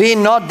 Be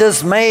not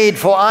dismayed,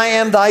 for I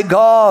am thy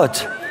God.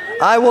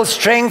 I will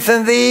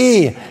strengthen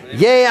thee.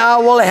 Yea, I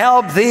will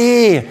help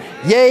thee.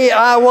 Yea,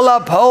 I will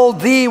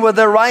uphold thee with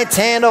the right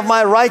hand of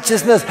my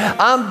righteousness.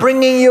 I'm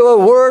bringing you a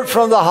word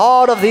from the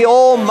heart of the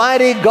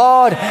Almighty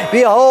God.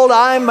 Behold,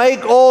 I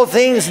make all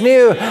things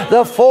new.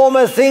 The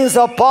former things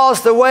are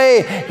passed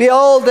away.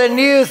 Behold, the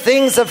new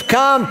things have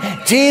come.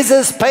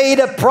 Jesus paid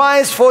a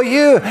price for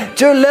you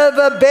to live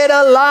a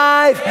better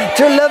life,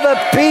 to live a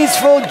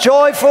peaceful,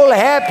 joyful,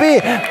 happy,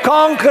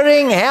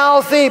 conquering,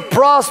 healthy,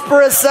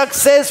 prosperous,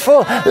 successful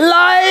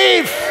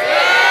life.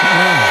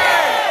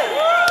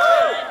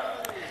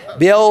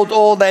 Behold,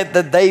 all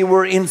that they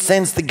were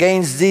incensed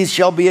against thee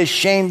shall be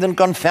ashamed and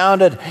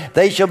confounded.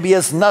 They shall be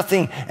as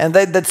nothing, and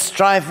they that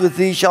strive with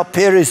thee shall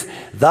perish.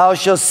 Thou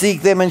shalt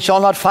seek them and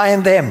shall not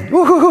find them.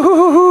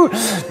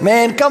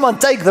 Man, come on,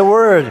 take the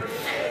word.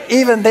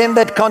 Even them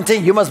that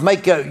continue, you must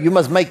make a,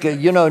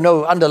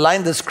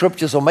 underline the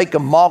scriptures or make a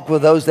mark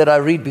with those that I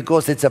read,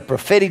 because it's a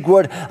prophetic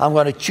word. I'm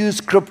going to choose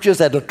scriptures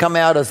that will come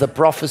out as a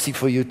prophecy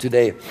for you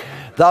today.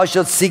 Thou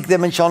shalt seek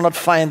them and shall not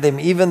find them.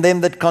 Even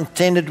them that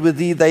contended with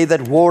thee, they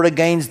that war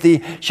against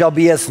thee, shall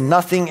be as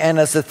nothing and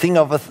as a thing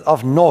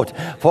of naught.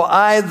 For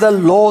I, the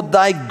Lord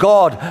thy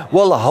God,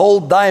 will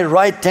hold thy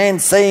right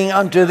hand, saying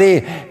unto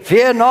thee,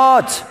 fear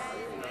not,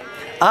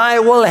 I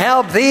will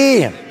help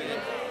thee.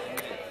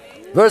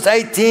 Verse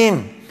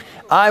 18,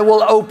 I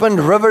will open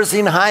rivers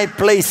in high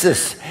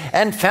places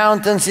and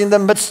fountains in the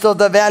midst of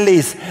the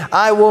valleys.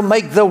 I will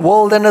make the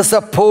wilderness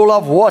a pool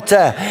of water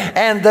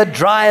and the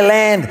dry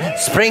land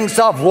springs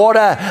of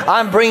water.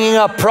 I'm bringing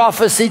a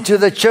prophecy to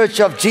the church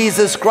of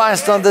Jesus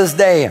Christ on this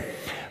day.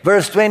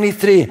 Verse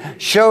 23,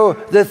 show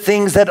the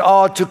things that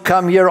are to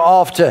come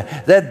hereafter,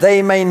 that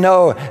they may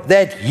know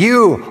that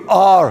you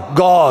are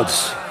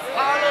God's.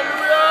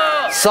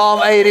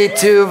 Psalm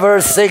 82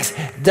 verse 6,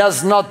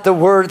 does not the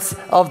words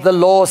of the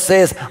law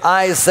says,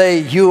 I say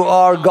you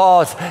are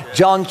God's.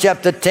 John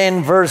chapter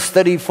 10 verse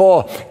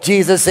 34,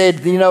 Jesus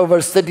said,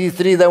 verse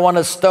 33, they want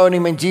to stone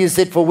him, and Jesus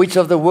said, for which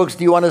of the works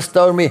do you want to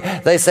stone me?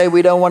 They say,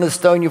 we don't want to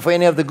stone you for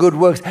any of the good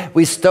works.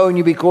 We stone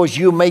you because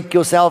you make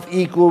yourself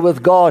equal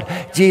with God.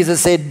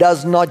 Jesus said,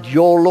 does not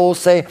your law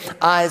say,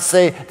 I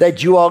say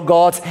that you are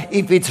God's?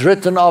 If it's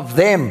written of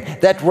them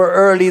that were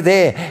early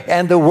there,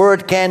 and the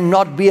word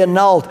cannot be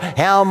annulled,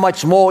 how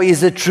much more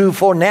is it true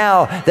for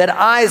now that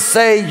I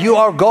say you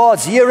are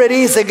God's? Here it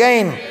is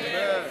again.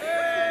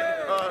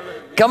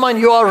 Come on,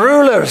 you are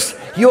rulers,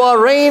 you are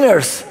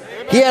reigners.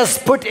 He has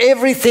put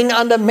everything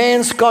under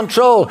man's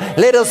control.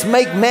 Let us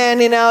make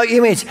man in our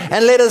image,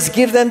 and let us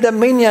give them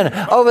dominion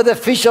over the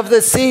fish of the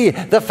sea,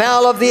 the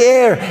fowl of the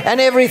air, and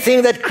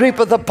everything that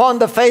creepeth upon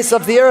the face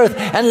of the earth.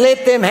 And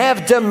let them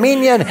have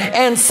dominion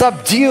and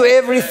subdue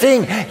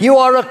everything. You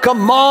are a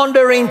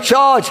commander in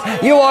charge.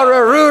 You are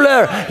a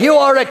ruler. You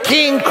are a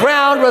king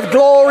crowned with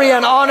glory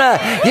and honor.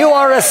 You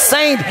are a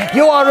saint.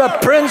 You are a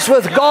prince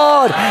with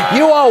God.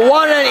 You are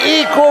one and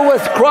equal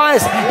with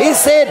Christ. He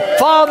said,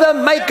 Father,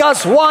 make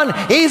us one.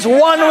 He's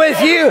one with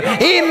you.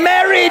 He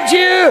married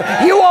you.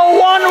 You are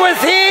one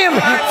with him.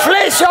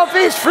 Flesh of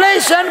his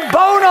flesh and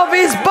bone of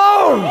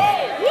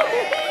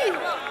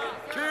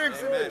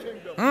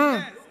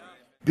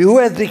Who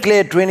hath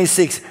declared,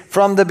 26,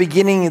 from the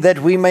beginning that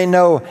we may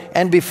know,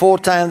 and before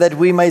time that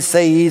we may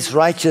say he is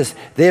righteous.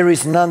 There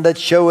is none that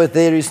showeth,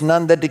 there is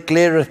none that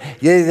declareth,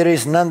 yea, there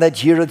is none that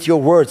heareth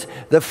your words.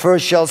 The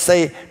first shall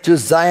say to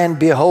Zion,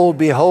 behold,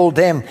 behold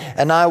them,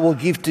 and I will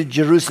give to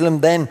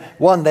Jerusalem then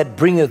one that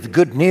bringeth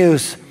good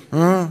news.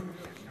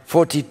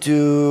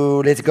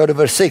 42, let's go to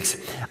verse 6.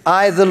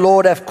 I, the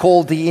Lord, have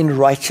called thee in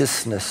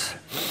righteousness.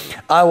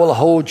 I will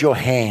hold your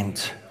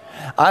hand.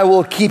 I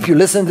will keep you.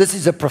 Listen, this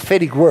is a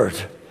prophetic word.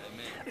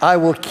 I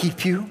will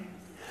keep you.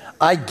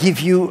 I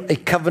give you a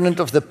covenant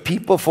of the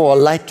people for a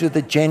light to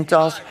the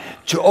Gentiles,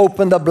 to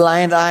open the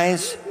blind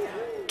eyes,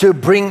 to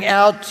bring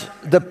out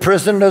the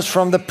prisoners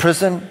from the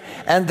prison,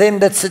 and them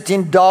that sit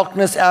in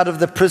darkness out of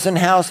the prison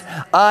house.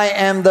 I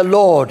am the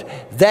Lord.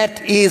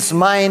 That is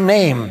my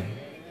name.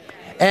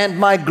 And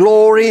my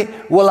glory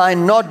will I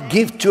not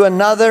give to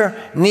another,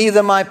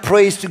 neither my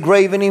praise to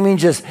graven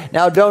images.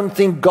 Now don't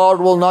think God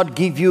will not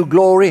give you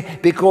glory,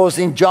 because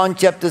in John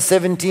chapter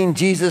 17,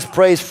 Jesus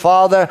prays,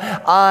 Father,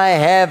 I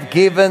have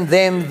given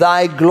them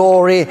thy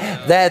glory,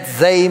 that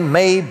they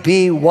may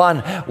be one.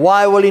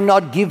 Why will he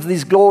not give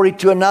this glory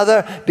to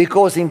another?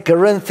 Because in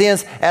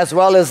Corinthians as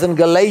well as in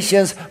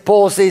Galatians,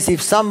 Paul says,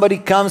 if somebody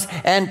comes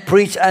and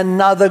preach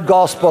another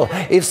gospel,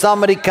 if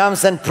somebody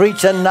comes and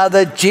preach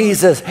another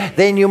Jesus,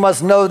 then you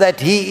must know that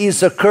he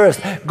is accursed.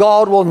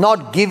 God will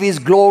not give his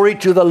glory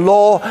to the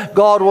law.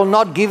 God will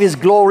not give his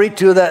glory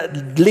to the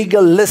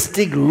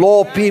legalistic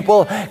law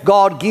people.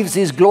 God gives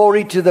his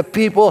glory to the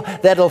people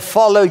that will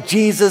follow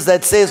Jesus,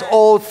 that says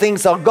all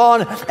things are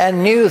gone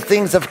and new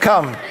things have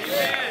come.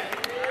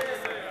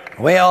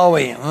 Where are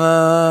we?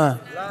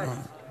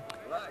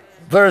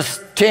 Verse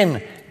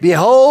 10.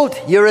 Behold,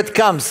 here it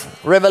comes.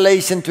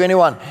 Revelation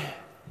 21.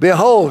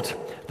 Behold,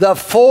 the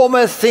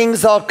former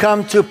things are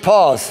come to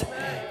pass.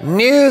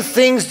 New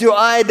things do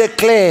I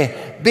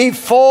declare.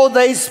 Before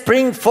they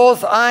spring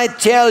forth, I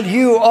tell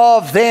you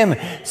of them.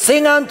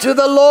 Sing unto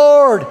the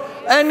Lord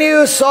a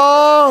new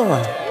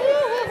song.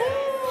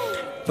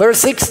 Verse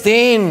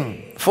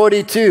 16,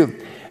 42.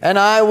 And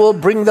I will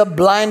bring the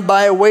blind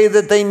by a way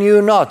that they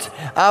knew not.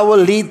 I will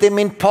lead them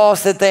in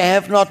paths that they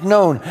have not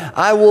known.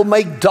 I will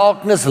make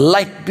darkness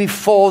light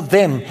before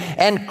them,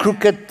 and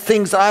crooked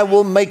things I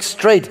will make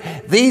straight.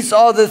 These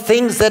are the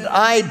things that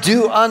I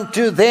do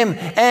unto them,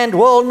 and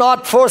will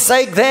not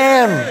forsake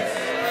them.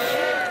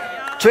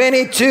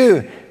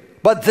 22.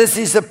 But this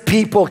is a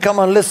people, come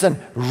on, listen,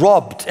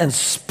 robbed and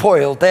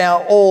spoiled. They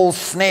are all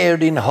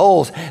snared in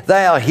holes.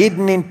 They are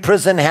hidden in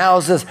prison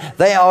houses.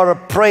 They are a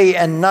prey,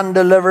 and none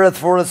delivereth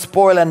for a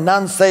spoil, and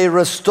none say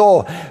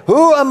restore.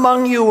 Who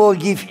among you will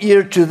give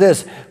ear to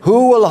this?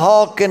 Who will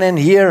hearken and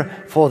hear?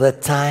 For the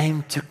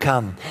time to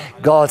come.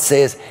 God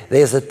says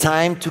there's a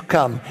time to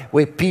come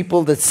where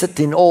people that sit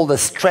in all the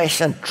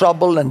stress and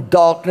trouble and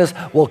darkness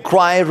will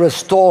cry,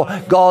 restore.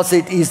 God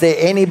said, is there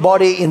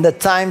anybody in the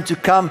time to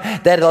come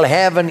that'll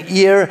have an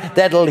ear,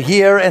 that'll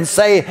hear and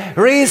say,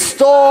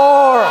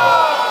 restore?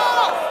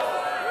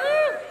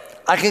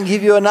 I can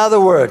give you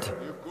another word.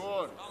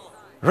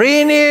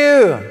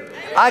 Renew.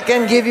 I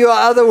can give you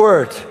another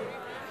word.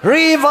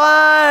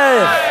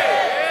 Revive.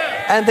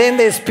 And then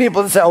there's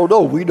people that say, oh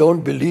no, we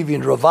don't believe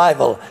in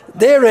revival.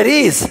 There it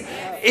is.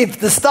 If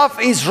the stuff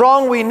is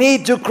wrong, we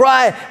need to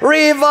cry,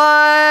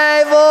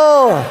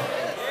 revival.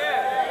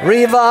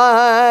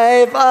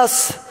 Revive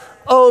us,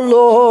 O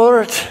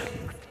Lord.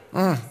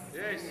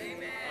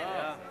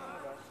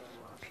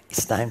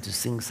 It's time to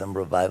sing some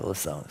revival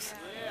songs.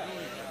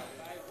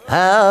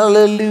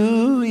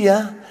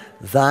 Hallelujah,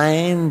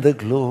 thine the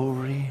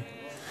glory.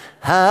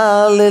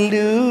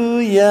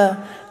 Hallelujah,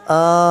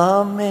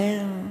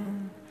 amen.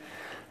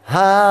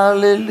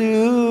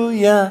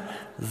 Hallelujah,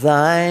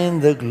 thine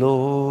the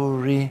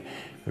glory.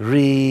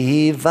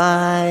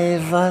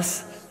 Revive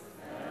us.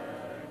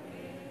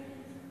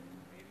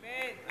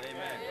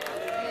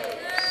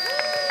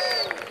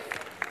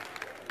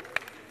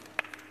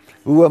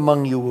 Who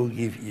among you will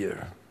give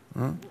ear?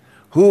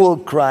 Who will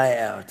cry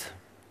out?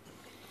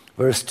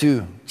 Verse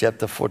 2,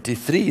 chapter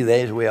 43,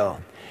 there we are.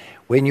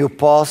 When you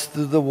pass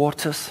through the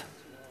waters,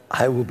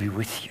 I will be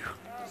with you.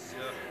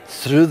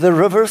 Through the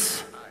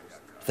rivers,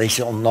 they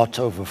shall not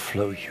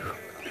overflow you.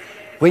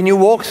 When you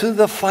walk through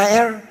the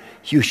fire,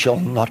 you shall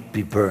not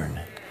be burned,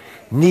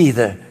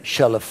 neither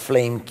shall a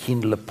flame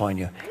kindle upon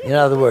you. In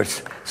other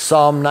words,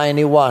 Psalm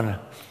 91.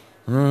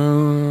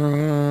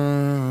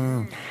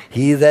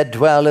 He that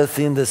dwelleth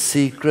in the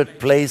secret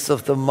place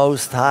of the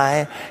Most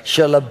High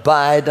shall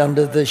abide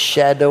under the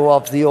shadow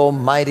of the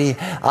Almighty.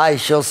 I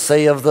shall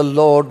say of the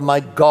Lord,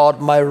 my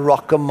God, my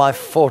rock and my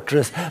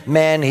fortress.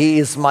 Man, he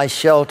is my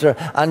shelter.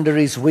 Under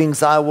his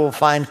wings I will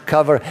find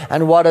cover.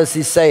 And what does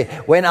he say?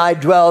 When I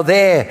dwell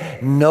there,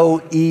 no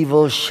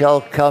evil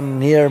shall come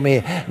near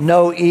me.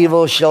 No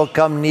evil shall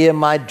come near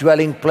my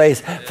dwelling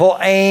place. For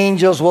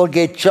angels will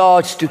get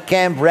charged to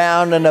camp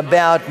round and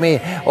about me.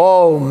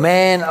 Oh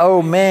man,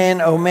 oh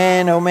man, oh man.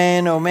 Oh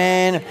man, oh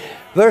man.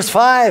 Verse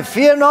 5,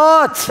 fear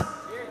not,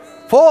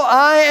 for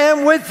I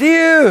am with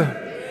you.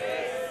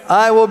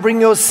 I will bring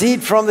your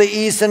seed from the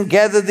east and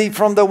gather thee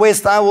from the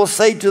west. I will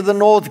say to the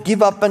north,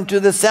 give up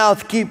unto the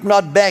south, keep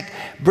not back.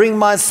 Bring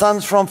my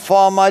sons from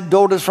far, my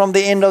daughters from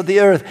the end of the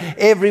earth,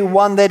 every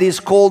one that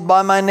is called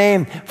by my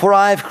name. For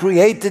I have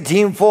created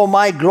him for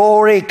my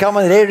glory. Come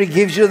on, there he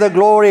gives you the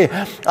glory.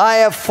 I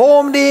have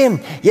formed him,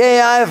 yea,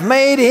 I have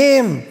made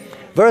him.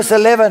 Verse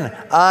 11,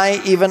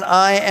 I, even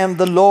I, am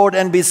the Lord,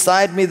 and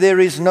beside me there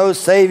is no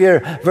Savior.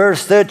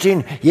 Verse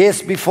 13,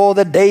 yes, before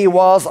the day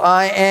was,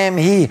 I am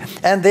He,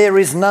 and there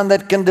is none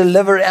that can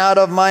deliver out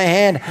of my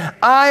hand.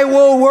 I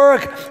will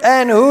work,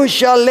 and who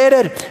shall let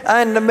it?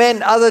 And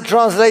then other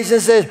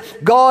translations says,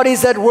 God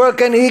is at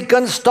work, and He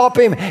can stop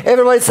Him.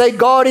 Everybody say,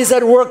 God is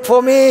at work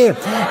for me,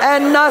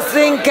 and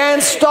nothing can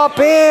stop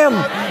Him.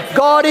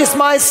 God is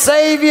my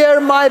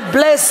Savior, my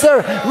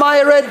blesser,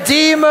 my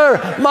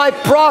Redeemer, my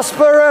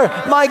prosperer,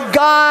 my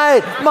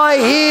guide, my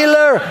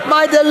healer,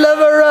 my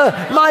deliverer,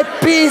 my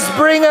peace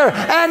bringer,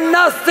 and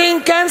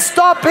nothing can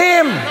stop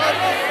him.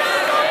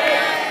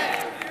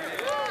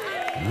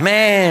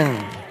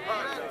 Man.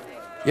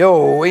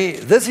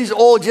 This is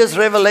all just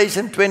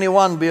Revelation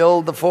 21.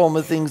 Behold, the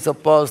former things are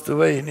passed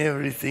away, and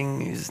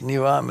everything is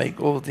new. I make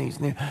all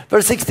things new.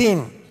 Verse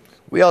 16.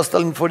 We are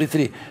still in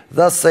 43.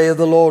 Thus saith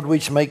the Lord,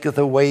 which maketh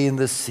a way in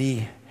the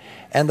sea,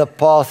 and the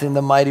path in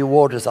the mighty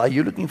waters. Are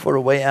you looking for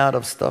a way out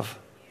of stuff?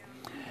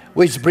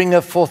 Which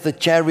bringeth forth the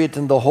chariot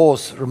and the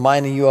horse,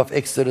 reminding you of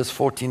Exodus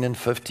 14 and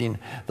 15.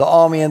 The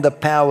army and the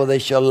power, they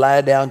shall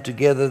lie down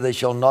together, they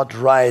shall not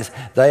rise.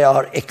 They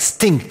are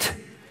extinct.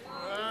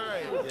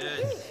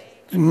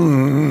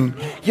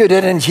 You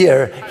didn't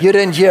hear. You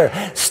didn't hear.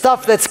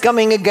 Stuff that's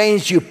coming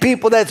against you,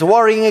 people that's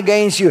worrying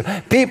against you,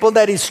 people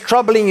that is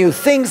troubling you,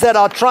 things that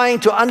are trying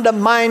to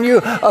undermine you,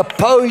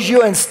 oppose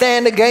you, and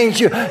stand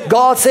against you.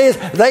 God says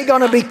they're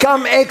going to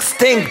become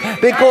extinct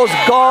because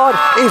God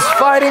is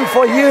fighting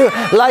for you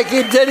like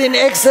He did in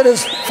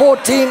Exodus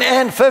 14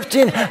 and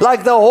 15,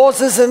 like the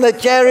horses in the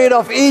chariot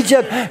of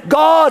Egypt.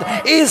 God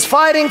is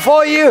fighting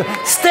for you.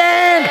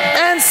 Stand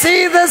and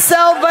see the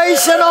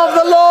salvation of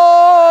the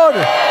Lord.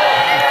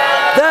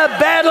 The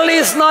battle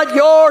is not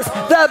yours.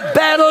 The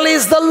battle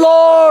is the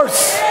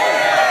Lord's.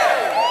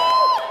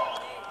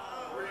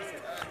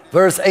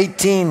 Verse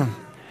 18.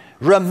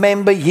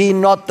 Remember ye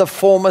not the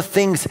former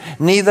things,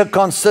 neither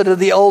consider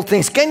the old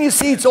things. Can you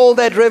see it's all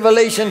that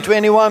Revelation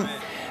 21?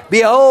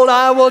 Behold,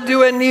 I will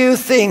do a new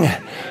thing.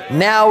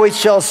 Now it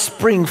shall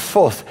spring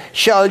forth.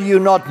 Shall you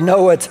not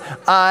know it?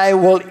 I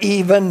will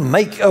even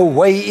make a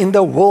way in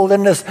the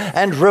wilderness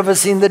and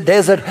rivers in the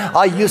desert.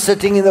 Are you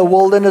sitting in the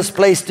wilderness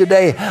place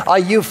today? Are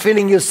you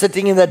feeling you're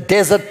sitting in the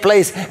desert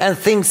place and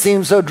things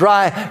seem so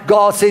dry?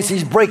 God says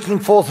He's breaking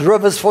forth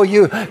rivers for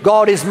you.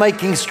 God is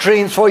making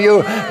streams for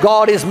you.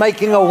 God is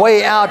making a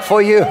way out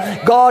for you.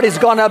 God is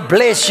going to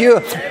bless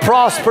you,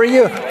 prosper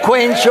you,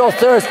 quench your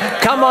thirst.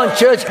 Come on,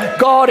 church.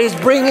 God is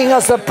bringing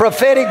us a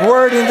prophetic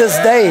word in this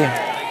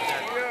day.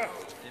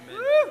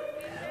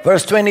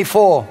 Verse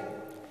 24,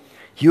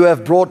 you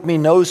have brought me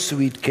no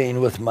sweet cane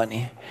with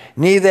money,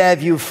 neither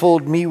have you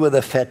filled me with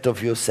the fat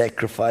of your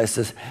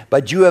sacrifices,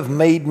 but you have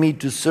made me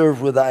to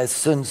serve with thy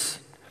sins.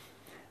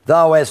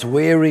 Thou hast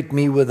wearied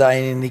me with thy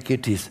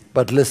iniquities.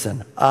 But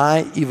listen,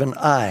 I, even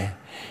I,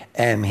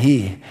 am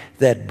He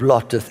that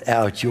blotteth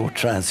out your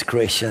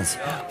transgressions.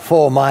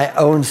 For my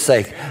own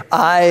sake,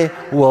 I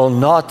will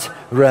not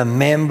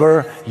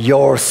remember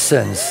your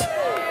sins.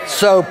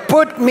 So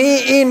put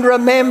me in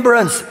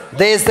remembrance.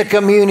 There's the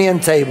communion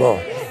table.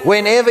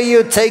 Whenever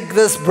you take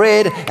this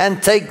bread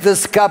and take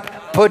this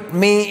cup, put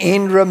me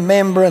in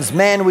remembrance.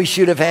 Man, we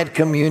should have had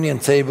communion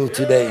table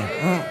today.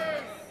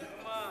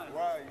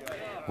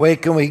 Where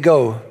can we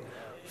go?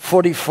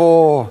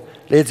 44.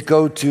 Let's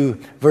go to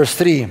verse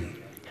 3.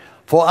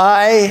 For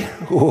I,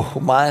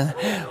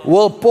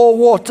 will pour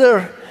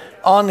water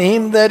on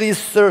him that is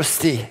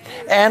thirsty,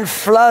 and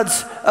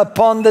floods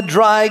upon the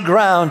dry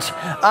ground.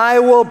 I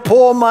will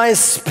pour my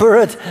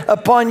Spirit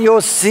upon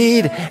your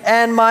seed,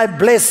 and my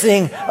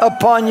blessing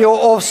upon your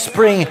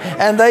offspring,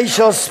 and they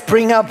shall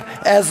spring up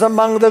as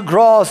among the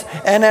grass,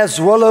 and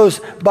as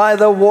willows by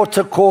the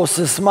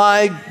watercourses.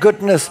 My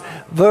goodness.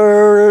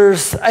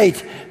 Verse 8.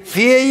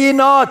 Fear ye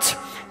not,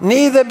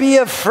 neither be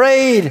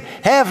afraid.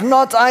 Have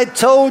not I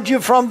told you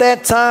from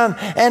that time,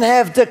 and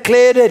have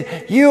declared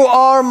it? You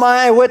are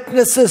my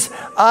witnesses.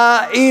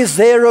 Is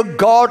there a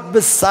God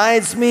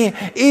besides me?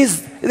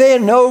 Is there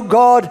no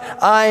God?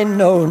 I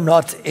know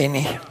not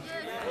any.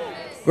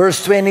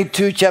 Verse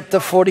 22, chapter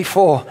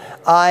 44.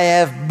 I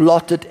have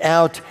blotted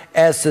out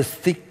as a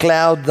thick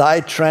cloud thy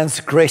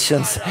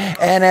transgressions,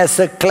 and as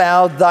a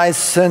cloud thy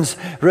sins.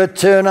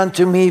 Return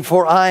unto me,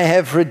 for I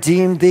have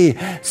redeemed thee.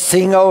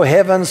 Sing, O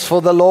heavens,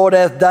 for the Lord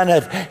hath done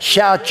it.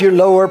 Shout, you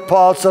lower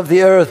parts of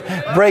the earth.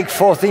 Break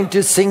forth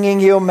into singing,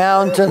 you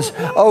mountains,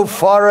 O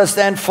forest,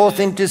 and forth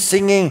into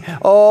singing,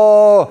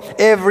 O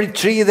every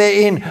tree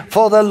therein.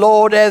 For the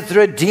Lord hath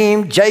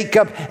redeemed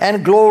Jacob,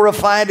 and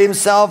glorified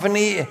himself in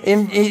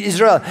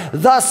Israel.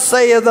 Thus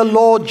saith the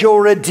Lord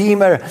your Redeemer,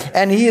 Redeemer,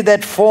 and he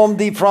that formed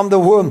thee from the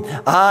womb.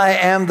 I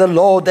am the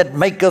Lord that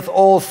maketh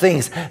all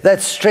things,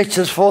 that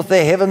stretches forth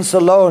the heavens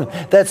alone,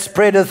 that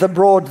spreadeth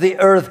abroad the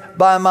earth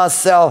by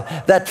myself,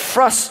 that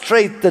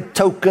frustrate the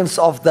tokens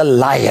of the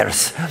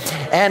liars,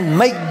 and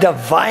make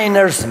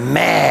diviners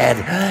mad,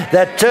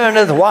 that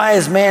turneth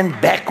wise men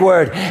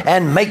backward,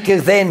 and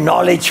maketh their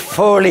knowledge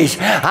foolish.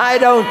 I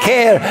don't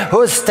care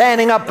who's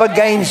standing up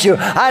against you.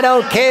 I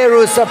don't care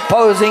who's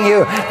opposing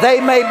you.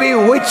 They may be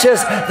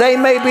witches, they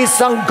may be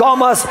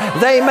sangomas,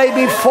 they may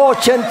be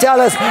fortune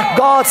tellers.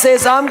 God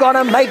says, I'm going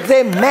to make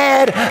them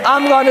mad.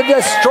 I'm going to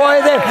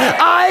destroy them.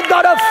 I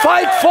got to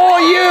fight for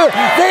you.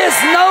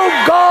 There's no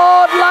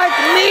God like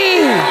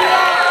me.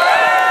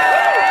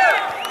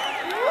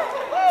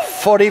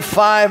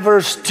 45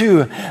 verse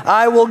 2.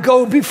 I will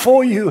go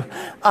before you.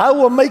 I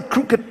will make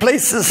crooked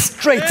places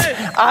straight.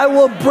 I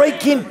will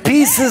break in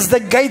pieces the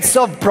gates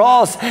of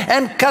brass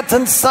and cut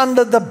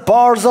asunder the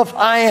bars of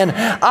iron.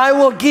 I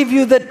will give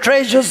you the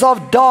treasures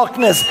of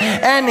darkness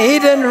and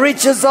hidden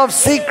riches of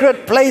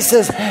secret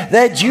places,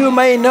 that you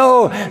may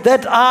know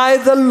that I,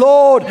 the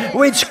Lord,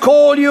 which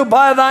call you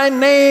by thy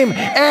name,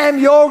 am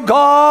your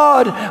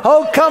God.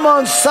 Oh, come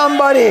on,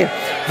 somebody.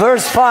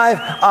 Verse 5.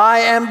 I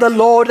am the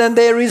Lord and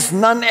there is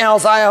none else.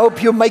 I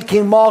hope you're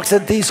making marks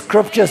at these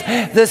scriptures.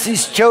 This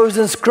is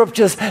chosen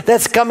scriptures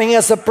that's coming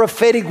as a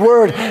prophetic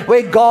word,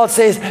 where God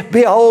says,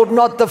 behold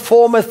not the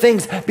former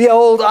things,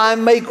 behold I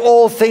make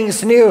all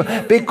things new,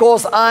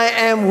 because I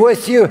am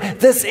with you.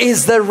 This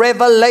is the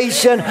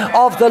revelation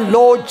of the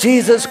Lord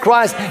Jesus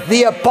Christ.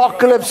 The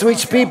apocalypse,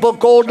 which people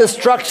call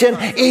destruction,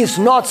 is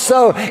not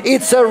so.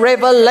 It's a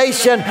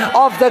revelation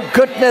of the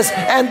goodness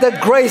and the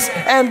grace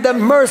and the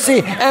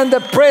mercy and the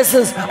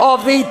presence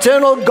of the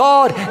eternal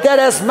God that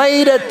has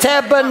made a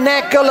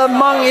tabernacle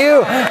among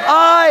you.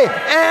 I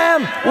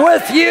am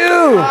with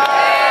you.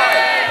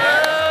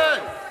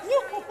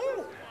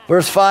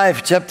 Verse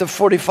 5, chapter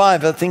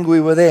 45, I think we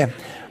were there.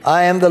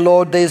 I am the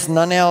Lord, there is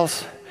none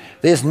else.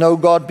 There is no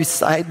God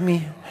beside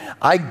me.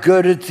 I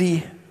girded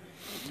thee,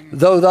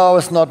 though thou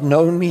hast not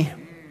known me,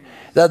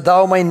 that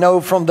thou may know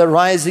from the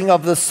rising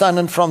of the sun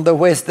and from the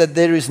west that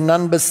there is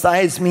none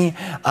besides me.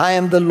 I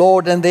am the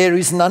Lord and there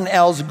is none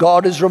else.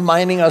 God is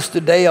reminding us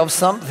today of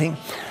something.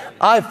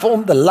 I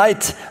form the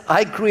light.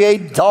 I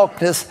create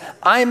darkness.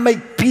 I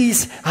make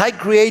peace. I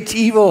create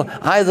evil.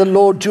 I, the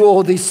Lord, do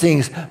all these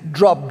things.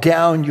 Drop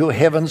down your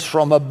heavens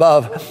from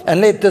above,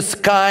 and let the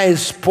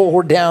skies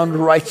pour down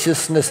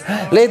righteousness.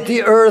 Let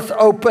the earth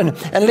open,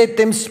 and let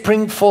them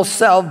spring forth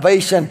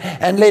salvation,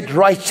 and let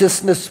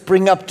righteousness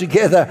spring up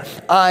together.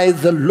 I,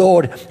 the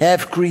Lord,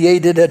 have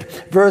created it.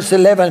 Verse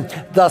 11,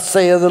 thus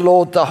saith the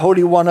Lord, the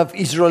Holy One of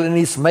Israel and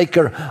his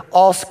Maker,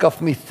 ask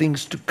of me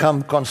things to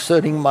come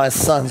concerning my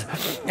sons,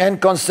 and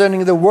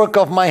concerning the work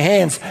of my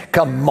hands,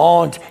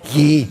 command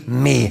ye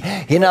me.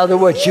 In other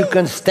words, you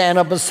can stand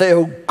up and say,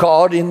 oh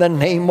God, in the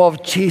name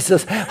of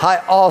Jesus,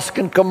 I ask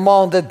and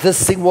command that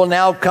this thing will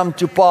now come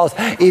to pass.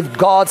 If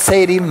God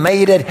said he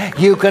made it,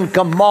 you can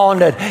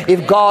command it.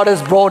 If God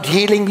has brought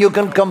healing, you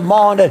can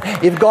command it.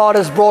 If God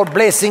has brought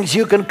blessings,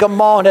 you can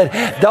command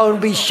it. Don't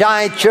be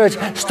shy, church.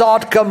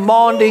 Start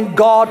commanding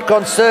God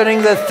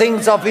concerning the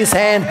things of his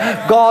hand.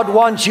 God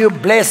wants you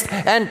blessed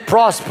and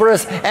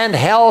prosperous and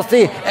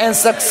healthy and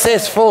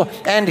successful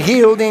and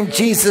healed in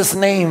Jesus'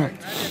 name.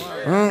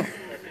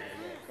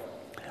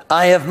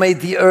 I have made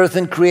the earth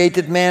and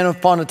created man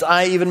upon it.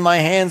 I, even my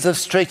hands, have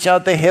stretched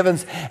out the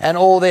heavens, and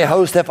all their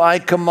host have I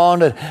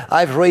commanded.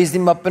 I've raised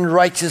him up in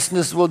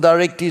righteousness, will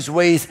direct his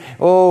ways.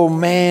 Oh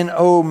man,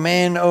 oh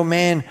man, oh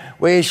man.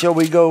 Where shall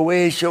we go?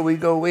 Where shall we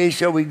go? Where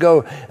shall we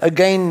go?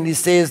 Again, he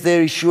says,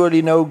 there is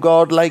surely no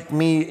God like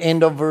me.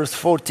 End of verse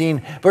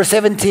 14. Verse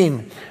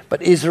 17.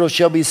 But Israel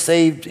shall be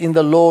saved in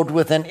the Lord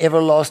with an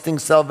everlasting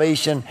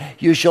salvation.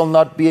 You shall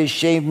not be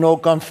ashamed nor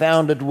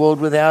confounded, world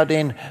without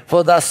end.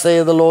 For thus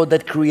saith the Lord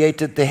that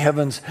created the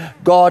heavens,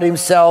 God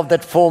himself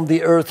that formed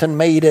the earth and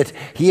made it.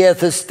 He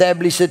hath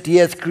established it, he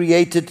hath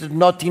created it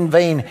not in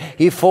vain.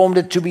 He formed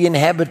it to be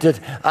inhabited.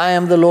 I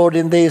am the Lord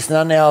and there is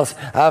none else.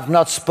 I have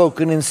not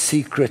spoken in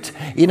secret.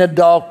 In a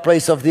dark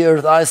place of the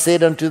earth I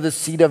said unto the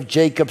seed of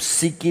Jacob,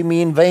 seek ye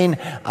me in vain.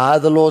 I,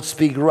 the Lord,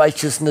 speak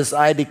righteousness.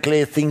 I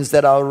declare things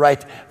that are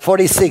right.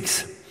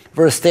 46,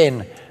 verse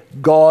 10.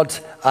 God,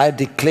 I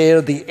declare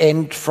the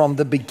end from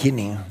the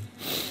beginning.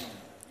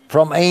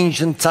 From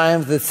ancient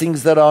times, the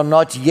things that are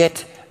not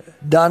yet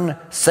done,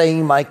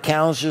 saying, my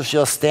counsel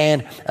shall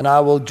stand, and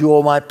I will do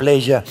all my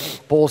pleasure.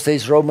 Paul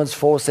says, Romans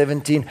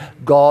 4:17,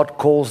 God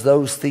calls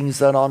those things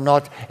that are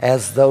not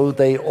as though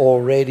they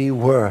already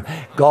were.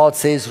 God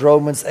says,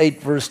 Romans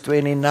 8 verse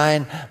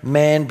 29,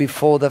 man,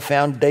 before the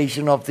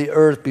foundation of the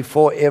earth,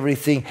 before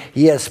everything,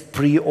 he has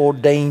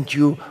preordained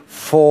you,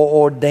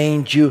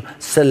 foreordained you,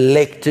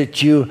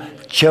 selected you,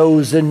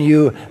 chosen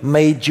you,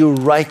 made you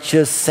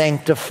righteous,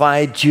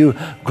 sanctified you,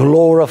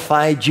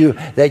 glorified you,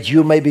 that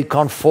you may be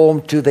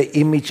conformed to the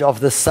image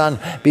of the Son.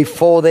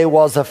 Before there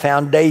was a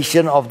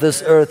foundation of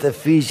this earth,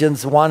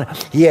 Ephesians 1,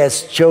 He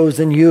has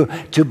chosen you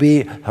to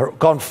be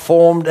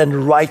conformed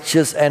and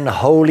righteous and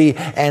holy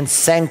and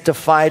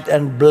sanctified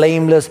and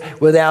blameless,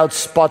 without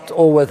spot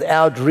or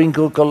without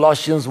wrinkle.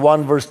 Colossians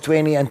 1 verse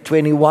 20 and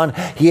 21.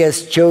 He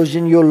has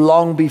chosen you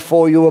long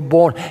before you were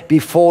born,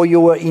 before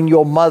you were in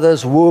your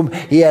mother's womb.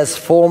 He has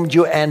formed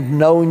you and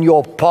known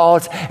your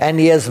parts, and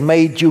He has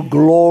made you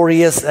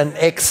glorious and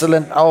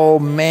excellent. Oh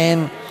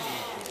man.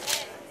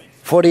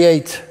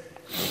 48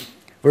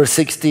 verse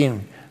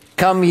 16.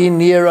 Come ye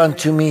near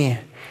unto me,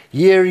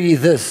 hear ye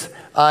this,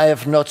 I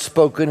have not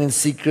spoken in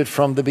secret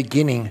from the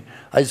beginning.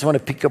 I just want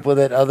to pick up with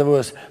that other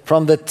verse.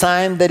 From the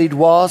time that it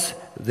was,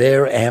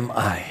 there am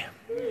I.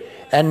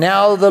 And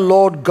now the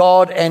Lord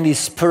God and His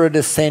Spirit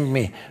has sent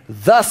me.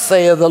 Thus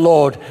saith the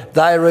Lord,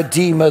 thy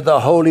Redeemer,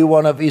 the Holy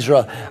One of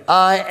Israel.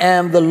 I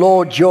am the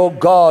Lord your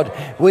God,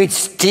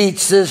 which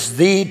teaches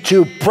thee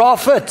to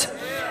profit,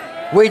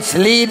 which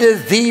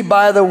leadeth thee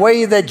by the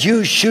way that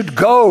you should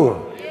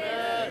go.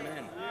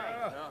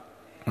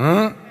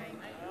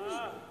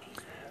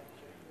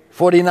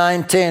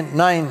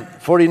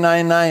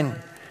 49:9,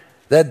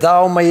 that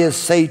thou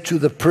mayest say to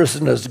the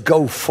prisoners,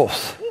 go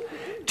forth.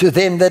 To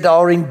them that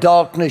are in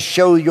darkness,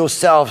 show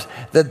yourselves,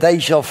 that they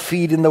shall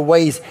feed in the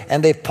ways,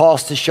 and their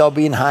pastors shall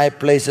be in high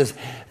places.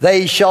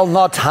 They shall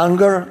not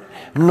hunger,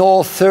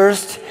 nor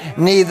thirst,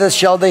 neither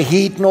shall the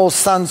heat nor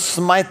sun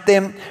smite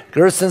them.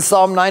 Verse in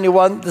Psalm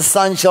 91, the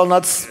sun shall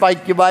not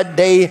smite you by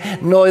day,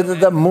 neither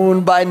the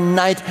moon by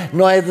night,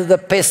 neither the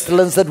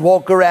pestilence that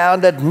walk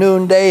around at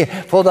noonday.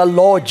 For the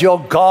Lord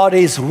your God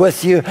is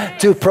with you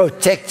to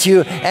protect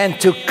you and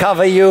to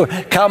cover you.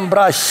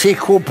 Kambra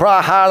shiku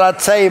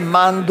prahalate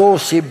mando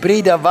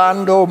sibrida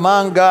vando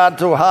manga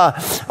toha.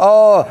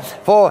 Oh,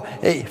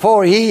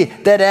 for he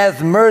that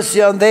hath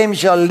mercy on them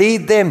shall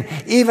lead them,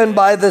 even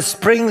by the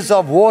springs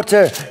of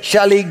water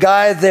shall he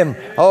guide them.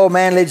 Oh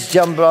man, let's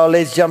jump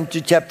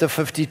to chapter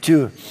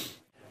 52.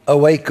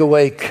 Awake,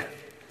 awake,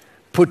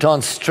 put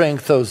on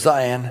strength, O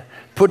Zion,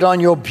 put on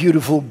your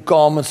beautiful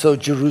garments, O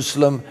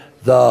Jerusalem,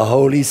 the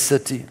holy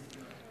city.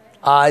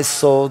 I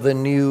saw the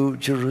new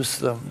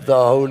Jerusalem, the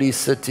holy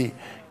city,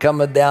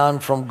 cometh down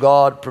from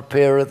God,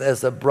 prepareth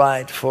as a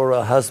bride for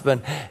a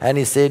husband. And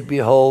He said,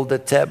 behold, the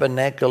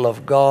tabernacle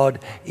of God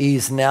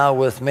is now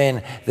with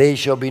men. There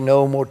shall be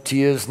no more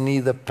tears,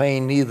 neither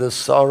pain, neither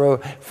sorrow,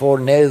 for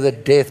neither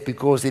death,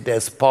 because it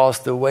has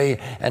passed away.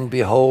 And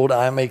behold,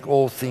 I make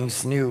all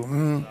things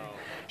new.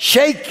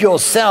 Shake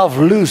yourself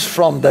loose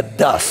from the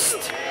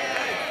dust.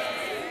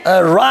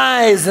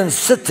 Arise and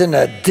sit in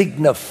a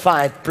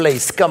dignified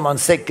place. Come on,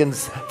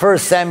 1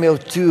 Samuel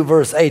 2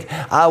 verse 8.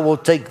 I will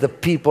take the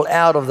people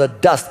out of the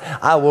dust.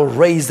 I will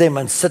raise them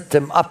and sit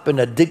them up in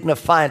a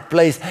dignified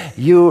place.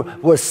 You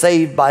were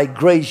saved by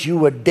grace. You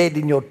were dead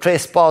in your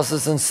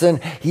trespasses and sin.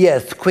 He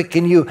hath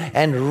quickened you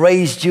and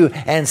raised you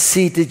and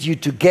seated you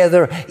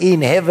together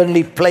in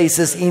heavenly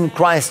places in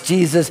Christ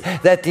Jesus,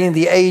 that in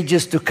the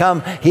ages to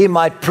come He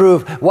might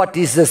prove what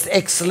is this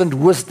excellent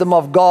wisdom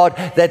of God,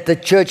 that the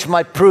church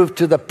might prove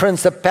to the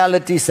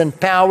principalities and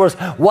powers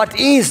what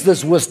is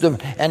this wisdom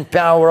and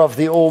power of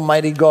the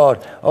Almighty God.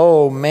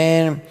 Oh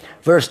man.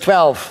 Verse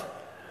 12,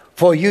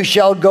 for you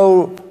shall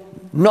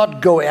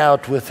not go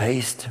out with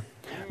haste,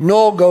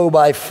 nor go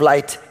by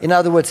flight. In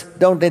other words,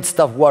 don't let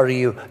stuff worry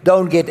you.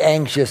 Don't get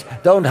anxious.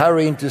 Don't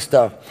hurry into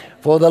stuff.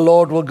 For the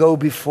Lord will go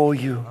before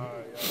you.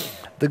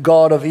 The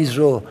God of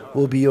Israel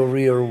will be your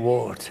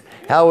reward.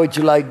 How would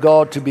you like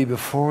God to be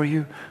before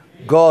you?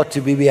 God to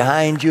be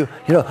behind you.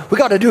 You know, we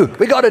got to do.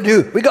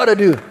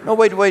 No,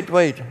 wait.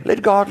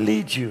 Let God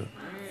lead you.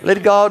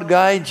 Let God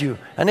guide you.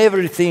 And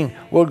everything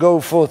will go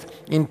forth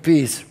in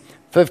peace.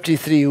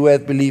 53, who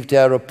hath believed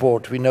our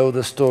report? We know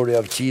the story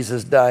of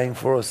Jesus dying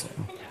for us.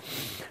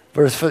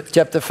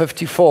 Chapter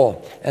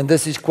 54. And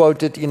this is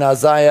quoted in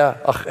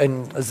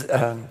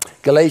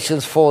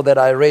Galatians 4 that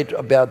I read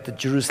about the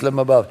Jerusalem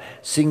above.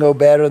 Sing, O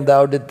barren,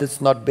 thou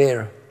didst not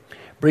bear.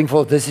 Bring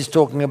forth, this is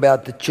talking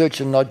about the church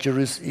and not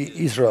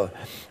Israel.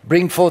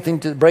 Break forth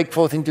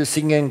into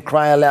singing and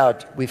cry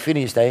aloud. We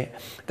finished,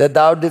 that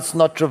thou didst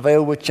not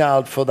travail with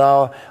child, for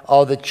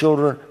the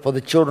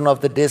children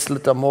of the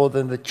desolate are more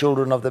than the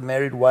children of the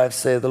married wife,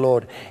 saith the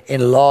Lord.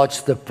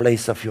 Enlarge the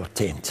place of your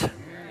tent.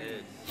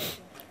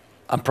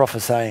 I'm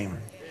prophesying.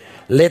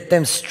 Let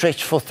them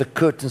stretch forth the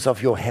curtains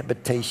of your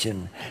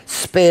habitation.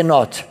 Spare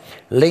not.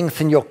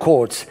 Lengthen your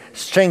cords.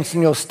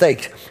 Strengthen your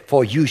stakes.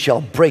 For you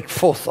shall break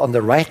forth on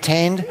the right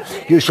hand.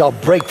 You shall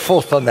break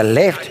forth on the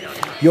left.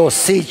 Your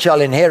seed shall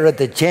inherit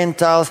the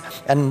Gentiles,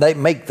 and they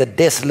make the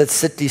desolate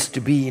cities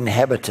to be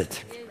inhabited.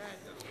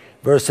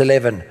 Verse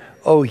 11.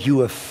 O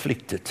you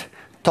afflicted,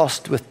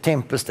 tossed with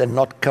tempest and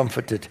not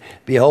comforted.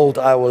 Behold,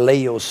 I will lay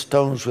your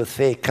stones with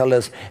fair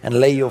colors, and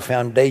lay your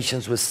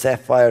foundations with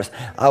sapphires.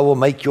 I will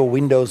make your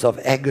windows of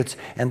agates,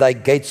 and thy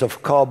gates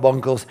of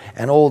carbuncles,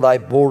 and all thy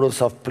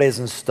borders of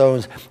pleasant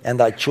stones. And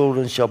thy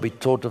children shall be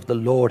taught of the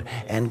Lord,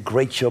 and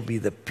great shall be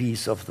the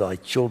peace of thy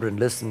children.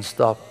 Listen,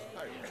 stop.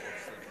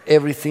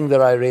 Everything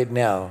that I read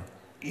now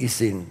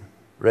is in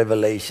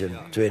Revelation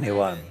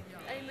 21.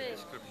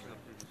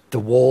 The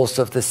walls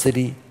of the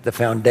city, the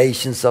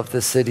foundations of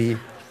the city,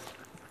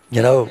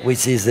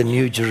 which is the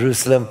New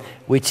Jerusalem,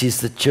 which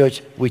is the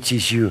church, which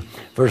is you.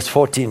 Verse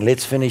 14,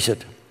 let's finish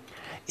it.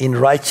 In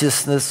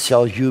righteousness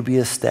shall you be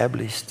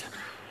established.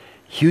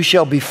 You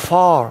shall be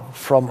far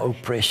from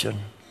oppression.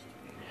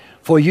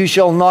 For you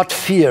shall not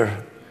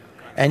fear,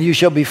 and you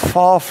shall be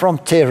far from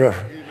terror,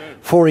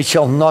 for it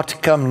shall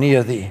not come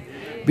near thee.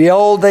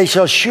 Behold, they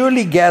shall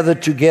surely gather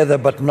together,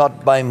 but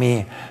not by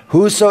me.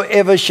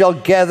 Whosoever shall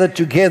gather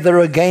together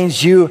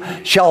against you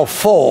shall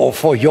fall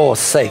for your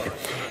sake.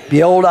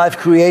 Behold, I've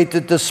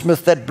created the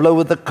smith that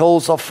bloweth the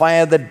coals of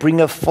fire, that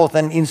bringeth forth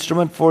an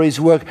instrument for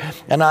his work,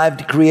 and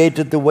I've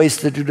created the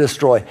waster to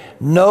destroy.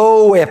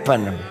 No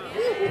weapon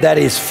that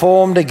is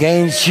formed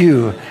against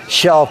you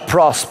shall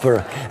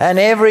prosper, and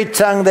every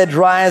tongue that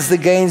rises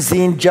against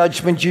thee in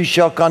judgment you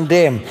shall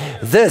condemn.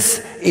 This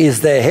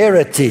is the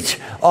heritage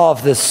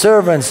of the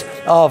servants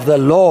of the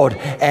Lord,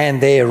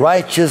 and their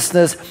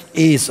righteousness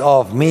is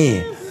of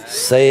me,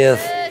 saith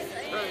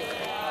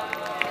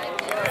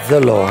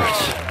the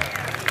Lord.